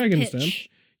the Dragon's Den.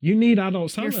 You need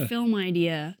Adult Santa. Your film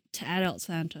idea to Adult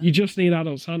Santa. You just need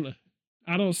Adult Santa.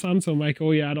 Adult Santa will make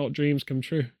all your adult dreams come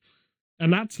true.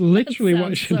 And that's literally what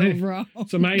you should do. Wrong.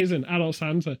 It's amazing. Adult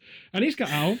Santa. And he's got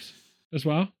elves as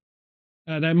well.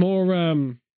 They're more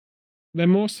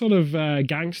sort of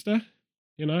gangster,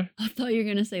 you know? I thought you were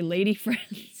going to say lady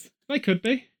friends. They could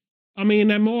be. I mean,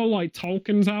 they're more like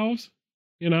Tolkien's elves,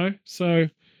 you know? So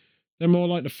they're more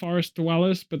like the forest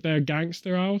dwellers, but they're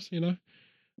gangster elves, you know?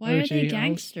 Why are they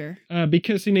gangster?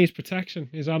 Because he needs protection.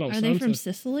 He's Adult Santa. Are they from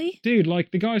Sicily? Dude,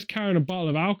 like the guy's carrying a bottle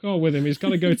of alcohol with him. He's got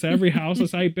to go to every house.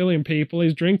 There's 8 billion people.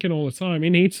 He's drinking all the time. He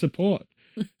needs support.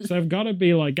 So they've got to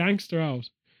be like gangster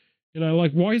elves. You know,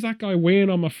 like why is that guy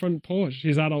weighing on my front porch?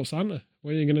 He's Adult Santa.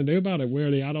 What are you going to do about it? We're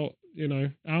the adult, you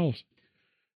know, elves.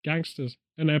 Gangsters.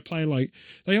 And they're playing like,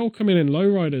 they all come in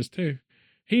lowriders too.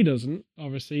 He doesn't.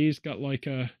 Obviously, he's got like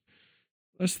a...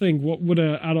 Let's think, what would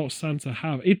an Adult Santa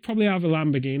have? He'd probably have a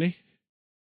Lamborghini.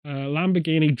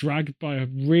 Lamborghini dragged by a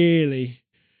really,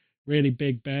 really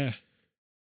big bear.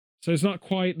 So it's not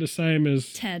quite the same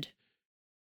as... Ted.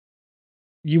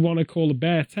 You want to call the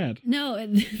bear Ted? No,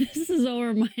 this is all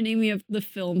reminding me of the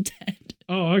film Ted.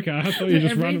 Oh, okay. I thought you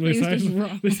just randomly said,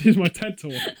 this is my TED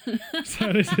Talk.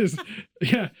 So this is...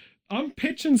 Yeah, I'm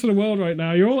pitching to the world right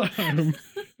now. You're all at home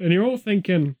and you're all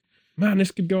thinking, man,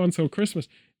 this could go until Christmas.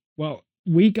 Well...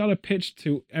 We got to pitch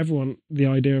to everyone the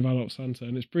idea of Adult Santa,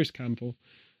 and it's Bruce Campbell.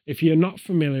 If you're not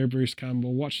familiar with Bruce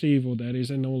Campbell, watch The Evil Dead.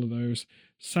 He's in all of those.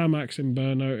 Sam Axe in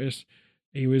Burn Notice.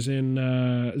 He was in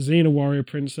Xena Warrior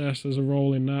Princess. There's a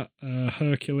role in that.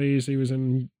 Hercules. He was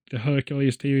in the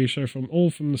Hercules TV show from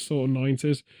the sort of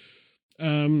 90s.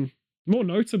 More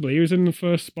notably, he was in the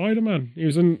first Spider-Man. He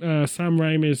was in Sam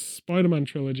Raimi's Spider-Man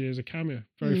trilogy as a cameo.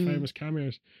 Very famous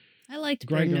cameos. I liked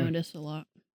Burn Notice a lot.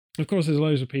 Of course, there's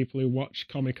loads of people who watch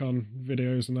Comic-Con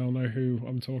videos and they'll know who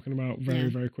I'm talking about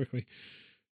very quickly.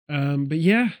 But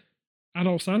yeah,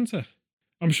 Adult Santa.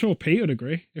 I'm sure Pete would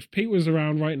agree. If Pete was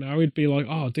around right now, he'd be like,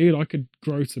 oh, dude, I could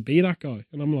grow to be that guy.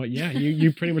 And I'm like, yeah,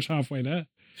 you pretty much halfway there.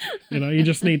 You know, you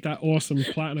just need that awesome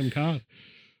platinum card.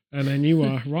 And then you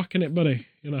are rocking it, buddy.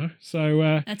 You know,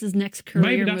 so... that's his next career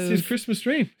Maybe that's his Christmas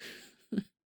dream.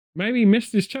 Maybe he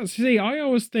missed his chance. See, I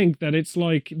always think that it's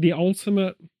like the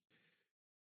ultimate...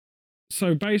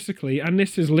 So basically, and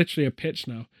this is literally a pitch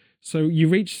now. So you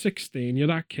reach 16, you're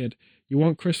that kid. You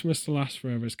want Christmas to last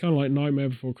forever. It's kind of like Nightmare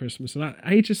Before Christmas. And at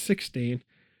age of 16,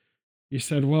 you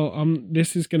said, well,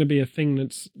 this is going to be a thing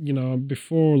that's, you know,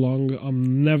 before long,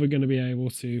 I'm never going to be able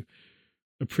to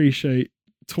appreciate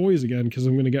toys again because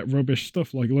I'm going to get rubbish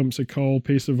stuff like lumps of coal,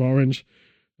 piece of orange.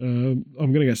 I'm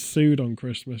going to get sued on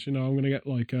Christmas. You know, I'm going to get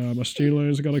like my student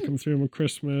loans are going to come through on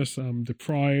Christmas. I'm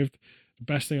deprived. The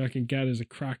best thing I can get is a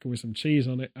cracker with some cheese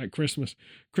on it at Christmas.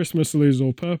 Christmas loses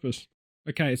all purpose.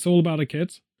 Okay, it's all about the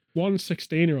kids. One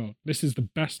 16-year-old. This is the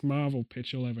best Marvel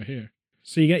pitch you'll ever hear.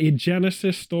 So you get your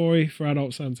Genesis story for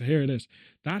Adult Santa. Here it is.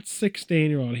 That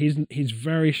 16-year-old, he's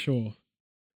very sure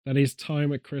that his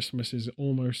time at Christmas is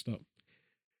almost up.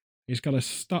 He's got a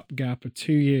stopgap of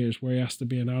 2 years where he has to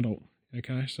be an adult.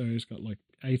 Okay, so he's got like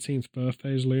 18th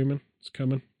birthday's looming. It's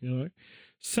coming, you know.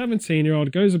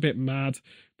 17-year-old goes a bit mad,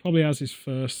 probably has his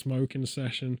first smoking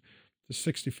session. There's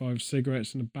 65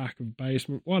 cigarettes in the back of the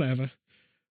basement, whatever.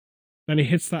 Then he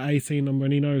hits that 18 number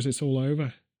and he knows it's all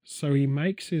over. So he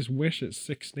makes his wish at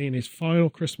 16, his final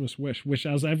Christmas wish, which,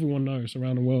 as everyone knows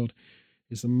around the world,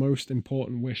 is the most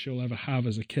important wish you'll ever have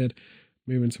as a kid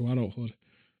moving to adulthood.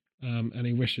 And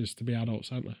he wishes to be adult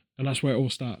Santa. And that's where it all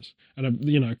starts.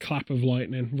 And a clap of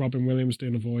lightning, Robin Williams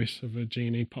doing a voice of a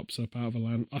genie pops up out of a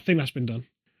lamp. I think that's been done.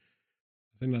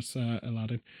 I think that's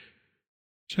Aladdin.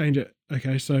 Change it.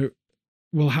 Okay, so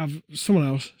we'll have someone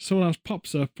else. Someone else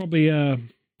pops up, probably a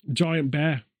giant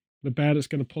bear. The bear that's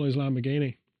going to pull his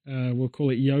Lamborghini. We'll call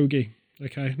it Yogi.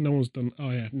 Okay, no one's done. Oh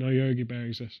yeah, no Yogi Bear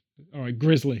exists. All right,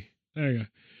 Grizzly. There you go.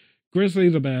 Grizzly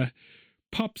the bear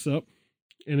pops up,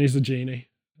 and he's a genie.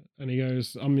 And he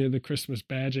goes, I'm the Christmas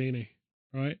bear genie,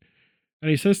 right?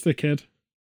 And he says to the kid,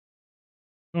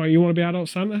 all right, you want to be adult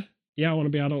Santa? Yeah, I want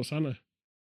to be adult Santa.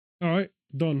 All right,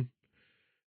 done.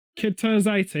 Kid turns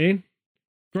 18,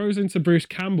 grows into Bruce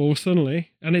Campbell suddenly,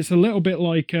 and it's a little bit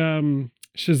like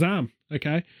Shazam,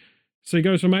 okay? So he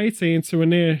goes from 18 to a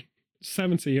near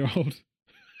 70-year-old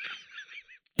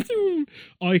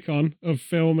icon of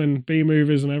film and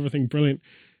B-movies and everything. Brilliant.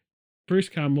 Bruce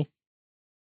Campbell.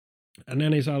 And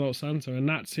then he's adult Santa, and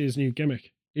that's his new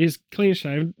gimmick. He's clean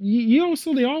shaven. You all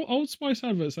saw the Old Spice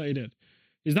adverts that he did.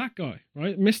 He's that guy,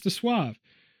 right? Mr. Suave.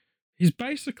 He's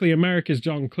basically America's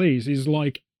John Cleese. He's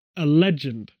like a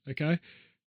legend, okay?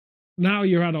 Now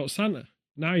you're adult Santa.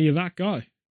 Now you're that guy.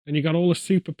 And you got all the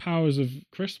superpowers of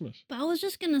Christmas. But I was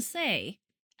just going to say,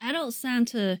 adult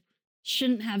Santa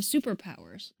shouldn't have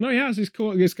superpowers. No, he has. He's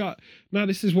cool. Now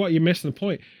this is what you're missing the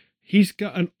point. He's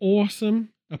got a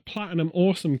platinum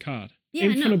awesome card. Yeah,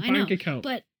 infinite bank account.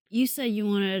 But you said you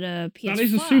wanted a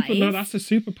PS5. That's a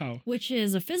superpower. Which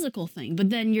is a physical thing. But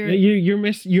then you're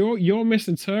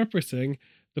misinterpreting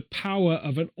the power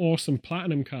of an awesome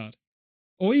platinum card.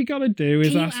 All you gotta do is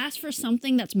Can you ask for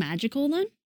something that's magical then?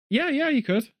 Yeah, you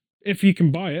could. If you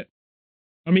can buy it.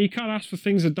 I mean, you can't ask for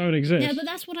things that don't exist. Yeah, but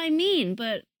that's what I mean.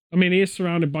 But I mean, he is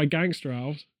surrounded by gangster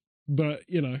elves, but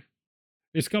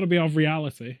it's got to be of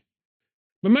reality.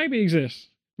 But maybe it exists.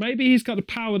 Maybe he's got the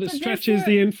power that stretches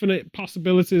the infinite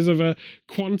possibilities of a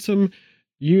quantum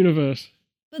universe.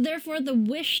 But therefore, the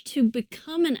wish to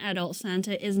become an adult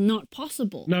Santa is not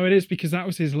possible. No, it is, because that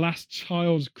was his last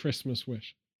child's Christmas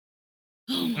wish.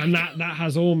 Oh and that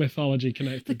has all mythology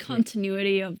connected. The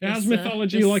continuity of it has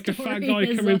mythology, like a fat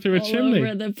guy coming through a chimney,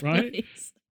 right?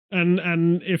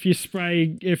 And if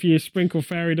you sprinkle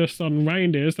fairy dust on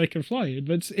reindeers, they can fly.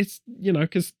 But it's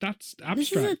because that's abstract.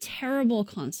 This is a terrible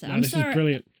concept. This is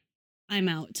brilliant. I'm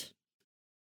out.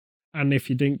 And if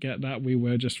you didn't get that, we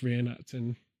were just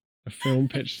reenacting a film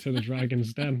pitch to the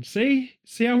Dragon's Den. See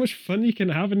how much fun you can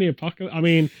have in the apocalypse. I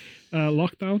mean,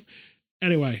 lockdown.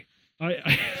 Anyway,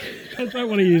 I don't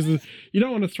want to use this. You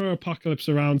don't want to throw apocalypse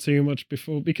around too much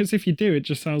because if you do, it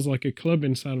just sounds like a club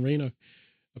in San Reno.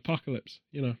 Apocalypse,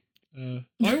 I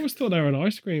always thought they were an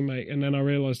ice cream, mate, and then I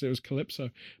realized it was Calypso.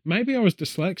 Maybe I was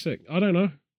dyslexic. I don't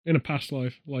know. In a past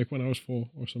life, like when I was 4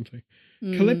 or something.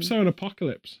 Calypso and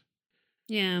apocalypse.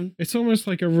 Yeah. It's almost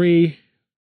like a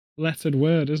re-lettered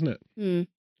word, isn't it?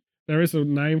 There is a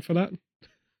name for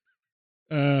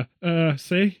that.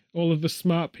 See? All of the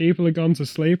smart people are gone to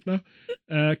sleep now.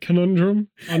 Conundrum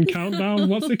on Countdown.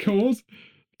 What's it called?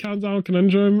 Countdown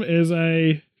Conundrum is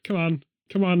a... Come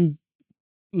on,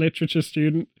 literature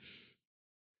student.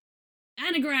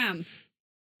 Anagram.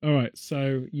 All right,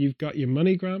 so you've got your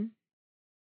MoneyGram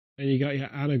and you got your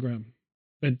anagram.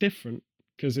 They're different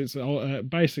because it's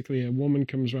basically a woman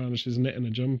comes around and she's knitting a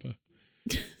jumper.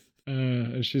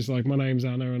 And she's like, my name's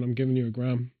Anna and I'm giving you a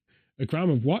gram. A gram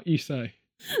of what, you say?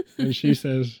 And she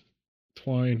says,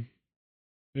 twine.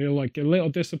 And you're like a little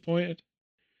disappointed.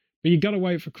 But you got to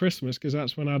wait for Christmas because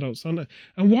that's when Adult Santa...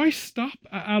 And why stop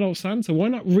at Adult Santa? Why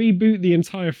not reboot the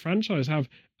entire franchise? Have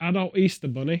Adult Easter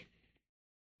Bunny?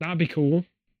 That'd be cool,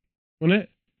 wouldn't it?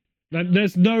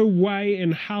 There's no way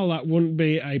in hell that wouldn't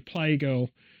be a Playgirl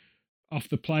off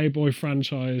the Playboy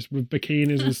franchise with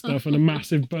bikinis and stuff and a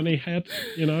massive bunny head,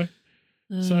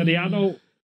 So the Adult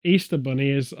Easter Bunny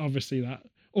is obviously that.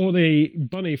 Or the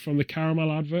bunny from the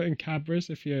caramel advert in Cadbury's,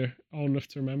 if you're old enough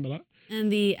to remember that.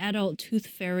 And the adult tooth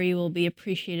fairy will be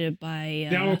appreciaed by...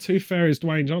 the adult tooth fairy is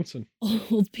Dwayne Johnson.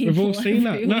 Old people. We've all seen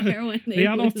that. No, the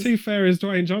adult tooth fairy is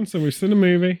Dwayne Johnson. We've seen the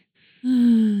movie.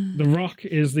 The Rock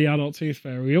is the adult tooth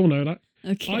fairy. We all know that.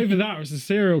 Okay. Either that or it's a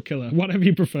serial killer. Whatever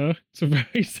you prefer. It's a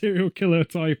very serial killer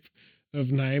type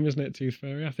of name, isn't it, Tooth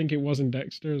Fairy? I think it was in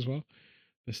Dexter as well.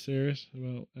 The series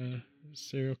about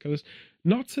serial killers.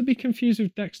 Not to be confused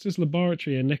with Dexter's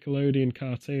Laboratory, a Nickelodeon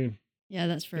cartoon. Yeah,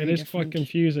 that's very It is different. quite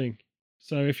confusing.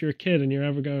 So if you're a kid and you're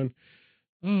ever going,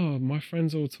 oh, my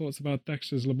friends all talks about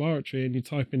Dexter's Laboratory, and you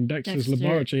type in Dexter's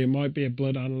Laboratory, it might be a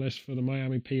blood analyst for the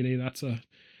Miami PD. That's a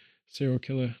serial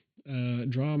killer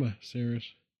drama series.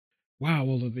 Wow,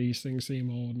 all of these things seem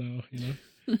old now, you know.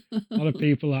 A lot of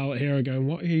people out here are going,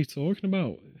 what are you talking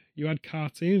about? You had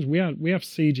cartoons. We have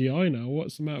CGI now.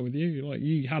 What's the matter with you? Like,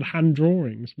 you had hand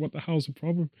drawings. What the hell's the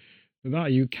problem with that? Are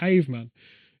you caveman?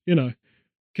 You know,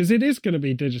 because it is going to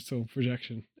be digital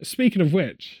projection. Speaking of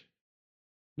which,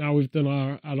 now we've done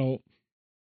our adult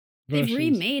versions. They've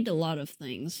remade a lot of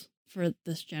things for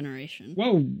this generation.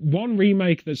 Well, one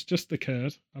remake that's just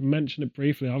occurred, I mentioned it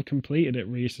briefly, I've completed it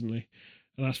recently,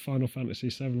 and that's Final Fantasy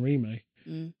VII Remake.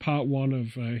 Part one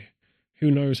of a who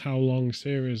knows how long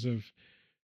series of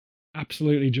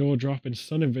absolutely jaw-dropping,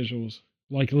 stunning visuals.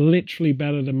 Like, literally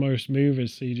better than most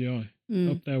movies CGI.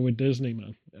 Up there with Disney,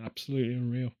 man. Absolutely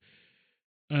unreal.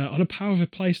 On a power of a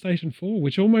PlayStation 4,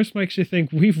 which almost makes you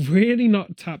think we've really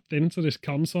not tapped into this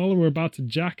console and we're about to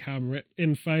jackhammer it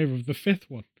in favour of the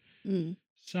fifth one.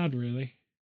 Sad, really.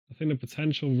 I think the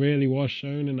potential really was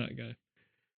shown in that game.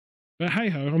 But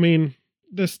hey-ho, I mean,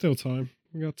 there's still time.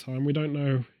 We got time. We don't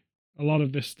know. A lot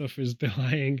of this stuff is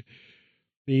delaying.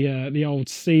 The old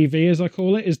CV, as I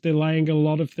call it, is delaying a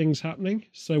lot of things happening.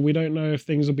 So we don't know if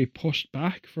things will be pushed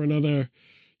back for another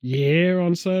year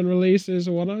on certain releases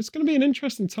or whatnot. It's going to be an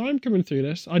interesting time coming through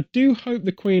this. I do hope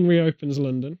the Queen reopens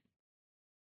London.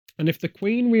 And if the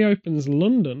Queen reopens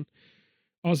London,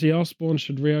 Ozzy Osbourne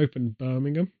should reopen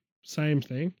Birmingham. Same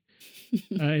thing.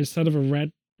 Instead of a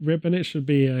red ribbon, it should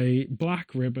be a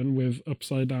black ribbon with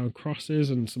upside down crosses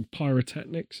and some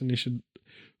pyrotechnics, and he should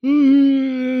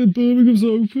Birmingham's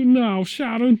open now,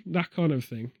 Sharon, that kind of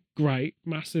thing. Great,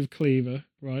 massive cleaver,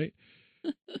 right?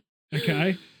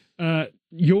 Okay.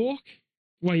 York,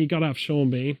 well, you gotta have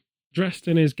Sean Bean dressed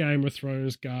in his Game of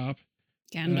Thrones garb.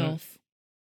 Gandalf.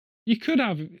 You could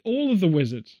have all of the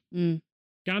wizards.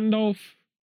 Gandalf,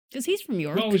 because he's from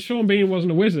York. well, Sean Bean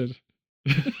wasn't a wizard.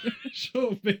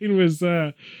 Sean Bean was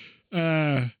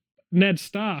Ned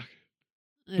Stark,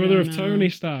 brother of Tony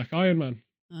Stark, Iron Man.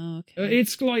 Oh, okay.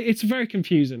 It's very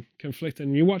confusing,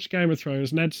 conflicting. You watch Game of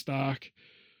Thrones, Ned Stark,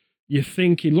 you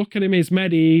think, you look at him, he's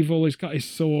medieval, he's got his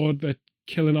sword, they're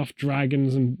killing off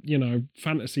dragons and, you know,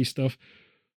 fantasy stuff.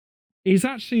 He's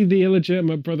actually the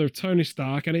illegitimate brother of Tony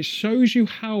Stark, and it shows you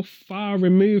how far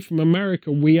removed from America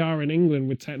we are in England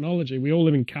with technology. We all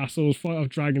live in castles, fight off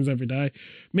dragons every day.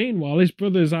 Meanwhile, his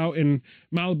brother's out in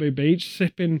Malibu Beach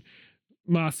sipping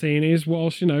martinis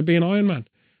whilst, you know, being Iron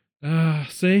Man.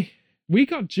 See? We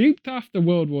got duped after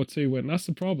World War II went. That's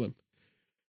the problem.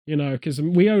 You know, because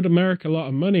we owed America a lot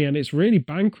of money, and it's really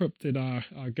bankrupted our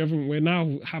government. We're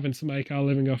now having to make our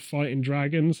living off fighting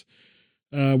dragons.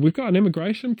 We've got an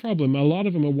immigration problem. A lot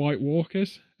of them are White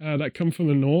Walkers that come from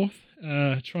the north,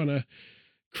 trying to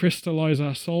crystallize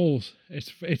our souls.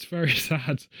 It's very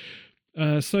sad.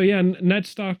 So yeah, Ned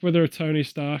Stark, brother of Tony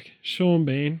Stark, Sean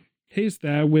Bean, he's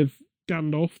there with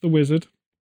Gandalf the wizard,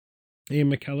 Ian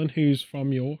McKellen, who's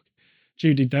from York,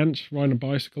 Judi Dench riding a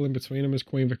bicycle in between them as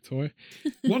Queen Victoria.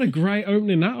 What a great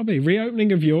opening that'll be.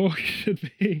 Reopening of York should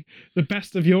be the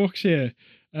best of Yorkshire.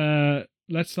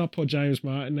 Let's not put James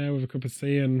Martin there with a cup of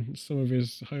tea and some of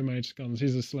his homemade scones.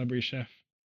 He's a celebrity chef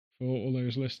for all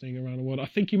those listening around the world. I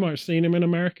think you might have seen him in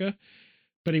America,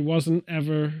 but he wasn't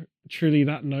ever truly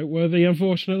that noteworthy,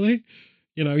 unfortunately.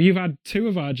 You know, you've had two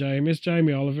of our Jamies,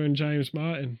 Jamie Oliver and James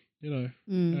Martin. You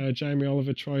know, Jamie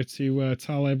Oliver tried to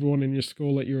tell everyone in your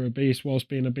school that you're obese whilst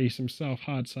being obese himself.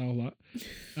 Hard sell that.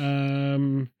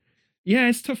 Yeah,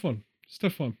 it's a tough one. It's a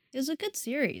tough one. It's a good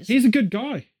series. He's a good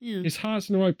guy. Yeah. His heart's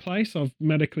in the right place. I've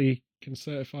medically can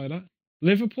certify that.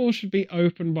 Liverpool should be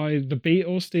opened by the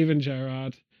Beatles, Steven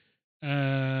Gerrard.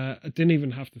 I didn't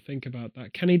even have to think about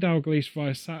that. Kenny Dalglish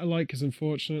via satellite, because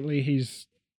unfortunately he's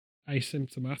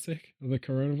asymptomatic of the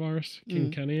coronavirus.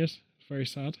 King Kenny is. Very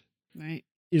sad. Right.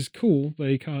 Is cool, but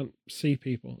he can't see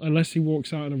people unless he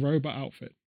walks out in a robot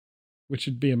outfit, which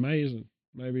would be amazing.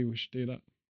 Maybe we should do that.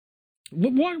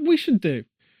 What we should do,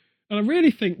 and I really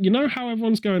think, you know how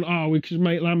everyone's going, oh, we should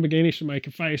make Lamborghini should make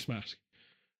a face mask.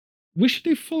 We should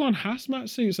do full-on hazmat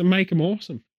suits and make them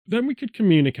awesome. Then we could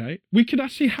communicate. We could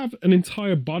actually have an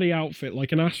entire body outfit,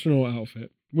 like an astronaut outfit.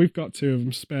 We've got two of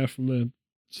them spare from the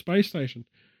space station.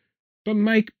 But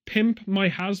make Pimp My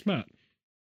Hazmat.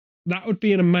 That would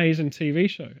be an amazing TV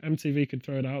show. MTV could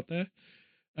throw it out there.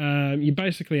 You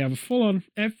basically have a full-on,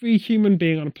 every human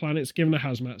being on a planet is given a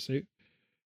hazmat suit.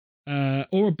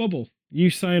 Or a bubble. You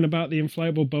saying about the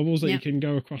inflatable bubbles that you can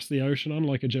go across the ocean on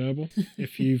like a gerbil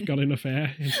if you've got enough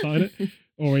air inside it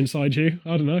or inside you.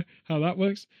 I don't know how that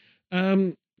works.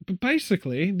 But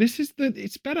basically,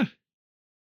 it's better.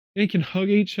 You can hug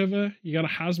each other. You got a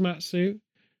hazmat suit.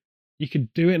 You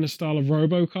could do it in the style of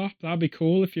RoboCop. That'd be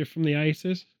cool if you're from the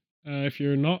 80s. If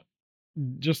you're not,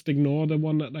 just ignore the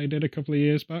one that they did a couple of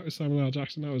years back with Samuel L.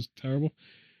 Jackson. That was terrible.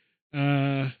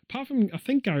 Apart from, I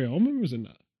think Gary Oldman was in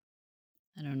that.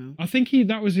 I don't know. I think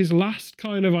that was his last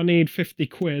kind of, I need 50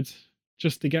 quid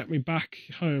just to get me back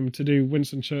home to do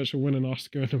Winston Churchill win an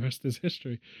Oscar and the rest is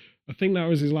history. I think that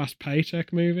was his last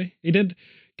paycheck movie.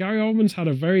 Gary Oldman's had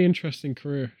a very interesting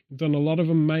career. Done a lot of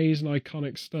amazing,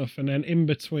 iconic stuff, and then in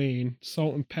between,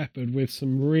 salt and peppered with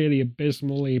some really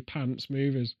abysmally pants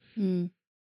movies.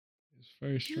 It's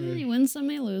very strange. Yeah, he wins some,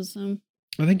 he lose some.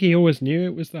 I think he always knew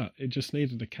it was that. It just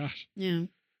needed the cash. Yeah.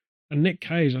 And Nick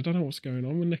Cage, I don't know what's going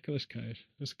on with Nicolas Cage.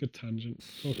 That's a good tangent.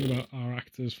 Talking about our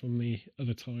actors from the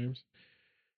other times.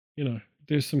 You know,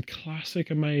 there's some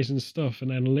classic, amazing stuff, and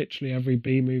then literally every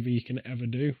B movie you can ever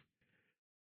do.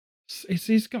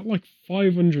 He's got like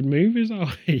 500 movies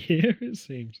out a year, it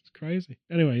seems. It's crazy.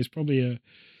 Anyway, he's probably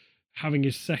having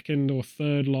his second or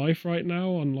third life right now,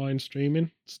 online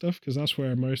streaming stuff, because that's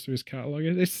where most of his catalogue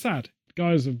is. It's sad. The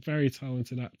guy's a very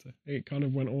talented actor. It kind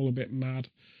of went all a bit mad.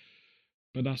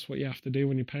 But that's what you have to do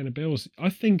when you're paying the bills. I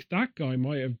think that guy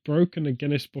might have broken the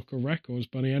Guinness Book of Records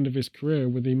by the end of his career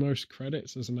with the most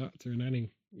credits as an actor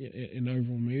in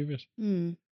overall movies.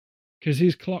 Because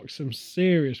he's clocked some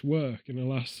serious work in the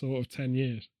last sort of 10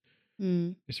 years.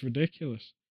 It's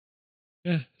ridiculous.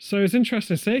 Yeah, so it's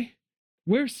interesting to see.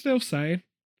 We're still saying,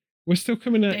 we're still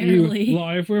coming at you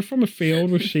live. We're from a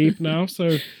field with sheep now,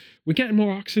 so we're getting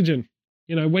more oxygen.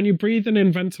 You know, when you're breathing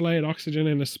in ventilated oxygen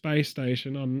in a space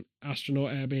station on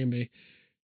astronaut Airbnb,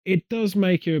 it does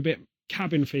make you a bit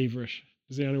cabin feverish,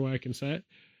 is the only way I can say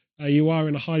it. You are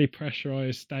in a highly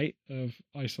pressurized state of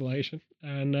isolation.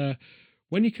 And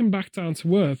when you come back down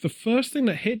to Earth, the first thing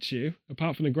that hits you,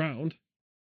 apart from the ground,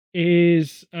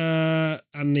 is,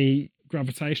 and the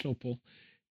gravitational pull,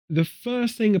 the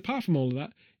first thing, apart from all of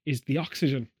that, is the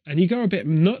oxygen. And you go a bit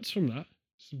nuts from that.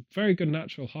 It's a very good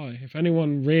natural high. If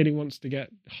anyone really wants to get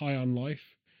high on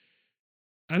life,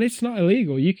 and it's not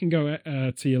illegal, you can go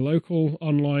to your local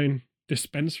online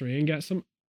dispensary and get some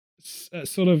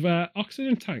sort of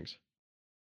oxygen tanks.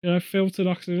 You know, filtered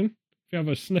oxygen. If you have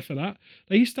a sniff of that,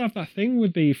 they used to have that thing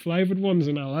with the flavored ones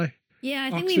in LA.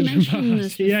 Yeah, I think we mentioned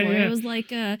this before. Yeah. It was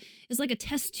like a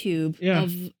test tube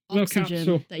of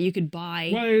oxygen that you could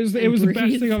buy. Well, it was the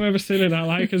best thing I've ever seen in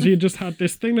LA, because you just had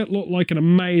this thing that looked like an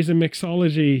amazing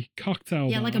mixology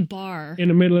cocktail. Yeah, like a bar in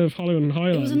the middle of Hollywood and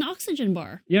Highland. It was an oxygen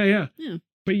bar. Yeah.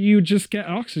 But you just get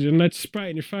oxygen, they'd spray it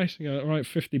in your face and go, all right,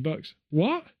 $50.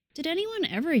 What? Did anyone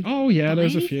ever? Oh yeah,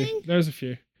 there's a few. There was a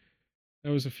few.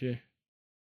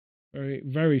 Very,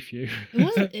 very few.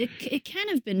 It can't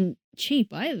have been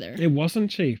cheap either. It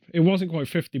wasn't cheap. It wasn't quite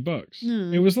 $50.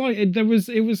 No. It was like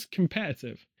it was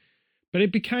competitive, but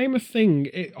it became a thing.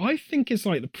 I think it's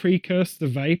like the precursor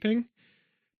to vaping,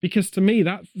 because to me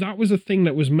that was a thing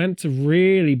that was meant to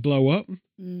really blow up,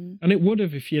 and it would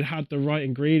have if you'd had the right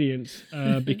ingredients,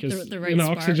 because the right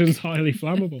spark. Oxygen's highly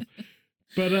flammable.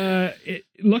 But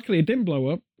luckily it didn't blow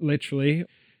up, literally,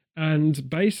 and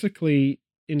basically,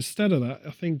 instead of that,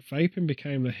 I think vaping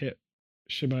became the hit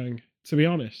shebang, to be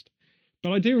honest.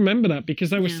 But I do remember that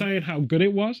because they were saying how good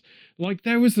it was. Like,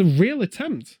 there was a real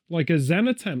attempt, like a Zen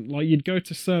attempt. Like, you'd go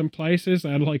to certain places,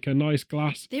 they had like a nice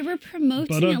glass. They were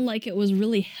promoting it like it was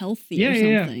really healthy or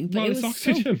something. But well, it was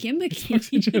oxygen. So gimmicky. It's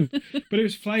oxygen. But it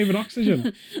was flavored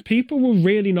oxygen. People were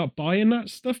really not buying that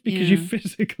stuff because you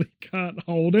physically can't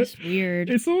hold it. It's weird.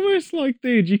 It's almost like,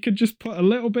 dude, you could just put a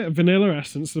little bit of vanilla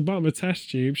essence at the bottom of a test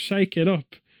tube, shake it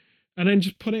up, and then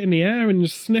just put it in the air and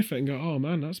just sniff it and go, oh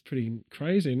man, that's pretty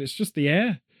crazy. And it's just the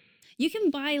air. You can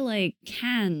buy like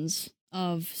cans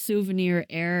of souvenir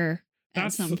air.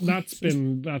 That's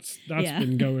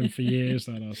been going for years.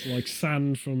 That's like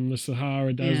sand from the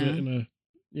Sahara Desert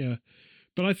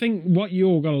But I think what you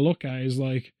all got to look at is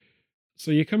like, so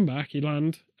you come back, you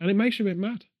land, and it makes you a bit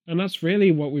mad. And that's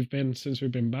really what we've been since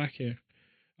we've been back here.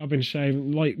 I've been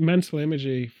shaving, like, mental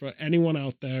imagery for anyone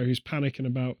out there who's panicking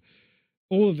about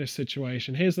all of this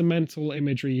situation. Here's the mental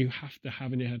imagery you have to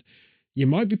have in your head. You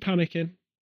might be panicking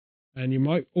and you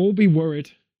might all be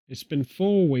worried. It's been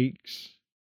 4 weeks.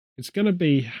 It's going to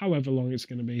be however long it's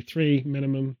going to be, 3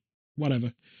 minimum,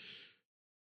 whatever.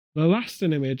 The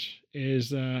lasting image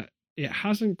is it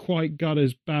hasn't quite got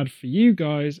as bad for you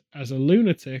guys as a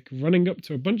lunatic running up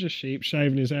to a bunch of sheep,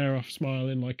 shaving his hair off,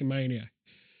 smiling like a maniac.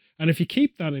 And if you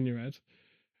keep that in your head,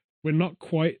 we're not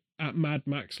quite at Mad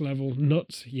Max level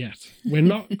nuts yet. We're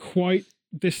not quite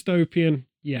dystopian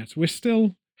yet. We're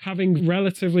still having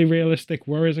relatively realistic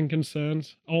worries and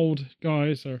concerns. Old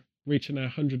guys are reaching their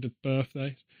 100th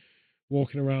birthday,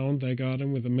 walking around their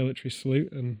garden with a military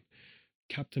salute and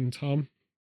Captain Tom.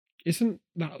 Isn't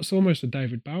that, it's almost a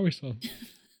David Bowie song?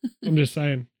 I'm just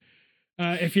saying.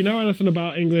 If you know anything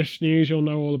about English news, you'll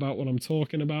know all about what I'm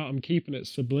talking about. I'm keeping it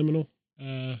subliminal.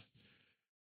 There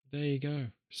you go.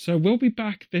 So we'll be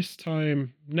back this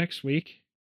time next week.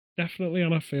 Definitely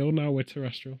on our field. Now we're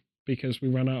terrestrial because we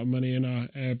ran out of money in our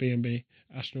Airbnb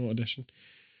astronaut edition.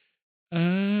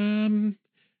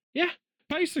 Yeah.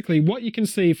 Basically, what you can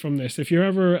see from this, if you're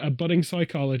ever a budding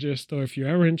psychologist or if you're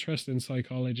ever interested in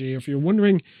psychology, if you're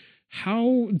wondering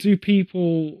how do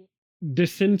people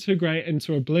disintegrate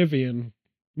into oblivion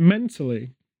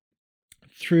mentally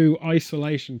through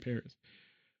isolation periods,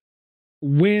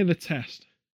 we're the test.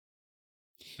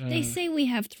 They say we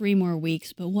have 3 more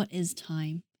weeks, but what is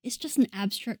time? It's just an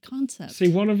abstract concept. See,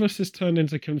 one of us is turned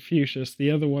into Confucius. The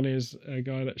other one is a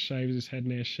guy that shaves his head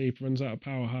near sheep, runs out of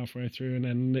power halfway through, and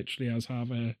then literally has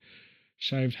half a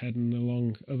shaved head and the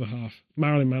long other half.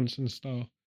 Marilyn Manson style.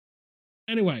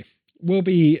 Anyway, we'll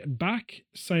be back,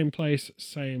 same place,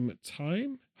 same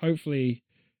time. Hopefully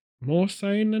more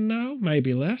sane than now,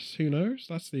 maybe less. Who knows?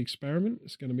 That's the experiment.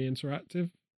 It's going to be interactive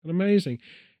and amazing.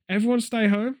 Everyone stay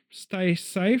home, stay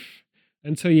safe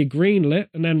until you're green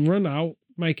lit, and then run out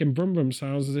making brum brum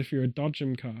sounds as if you're a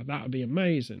dodgem car. That would be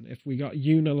amazing if we got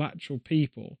unilateral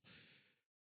people.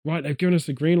 Right, they've given us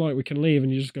the green light, we can leave,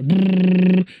 and you just go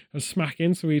and smack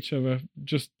into each other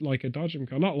just like a dodgem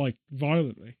car. Not like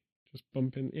violently, just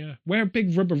bumping. Yeah, wear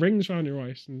big rubber rings around your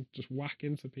waist and just whack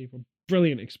into people.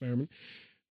 Brilliant experiment.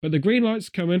 But the green light's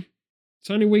coming. It's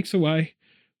only weeks away.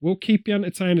 We'll keep you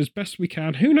entertained as best we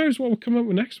can. Who knows what we'll come up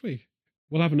with next week?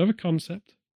 We'll have another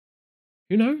concept.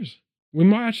 Who knows? We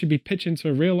might actually be pitching to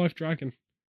a real-life dragon.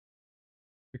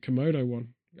 The Komodo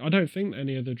one. I don't think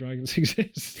any other dragons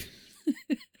exist.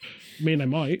 I mean, they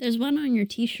might. There's one on your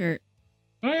t-shirt.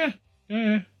 Oh, yeah.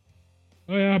 Yeah.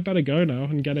 Oh, yeah, I better go now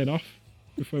and get it off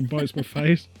before it bites my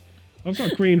face. I've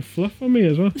got green fluff on me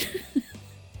as well.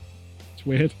 It's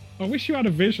weird. I wish you had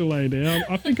a visual idea.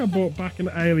 I think I brought back an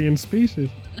alien species.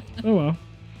 Oh, well.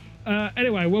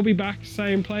 Anyway, we'll be back.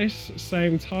 Same place,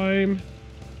 same time.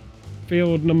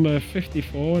 Field number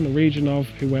 54 in the region of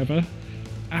whoever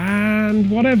and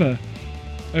whatever.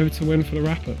 Over to Win for the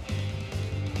wrap-up.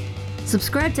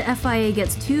 Subscribe to FIA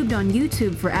Gets Tubed on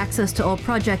YouTube for access to all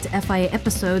Project FIA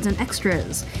episodes and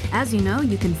extras. As you know,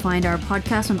 you can find our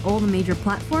podcast on all the major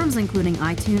platforms, including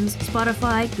iTunes,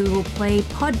 Spotify, Google Play,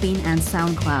 Podbean, and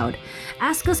SoundCloud.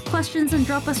 Ask us questions and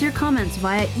drop us your comments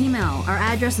via email. Our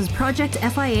address is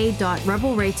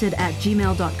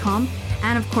projectfia.rebelrated@gmail.com.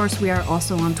 And of course, we are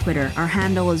also on Twitter. Our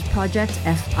handle is Project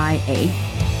FIA.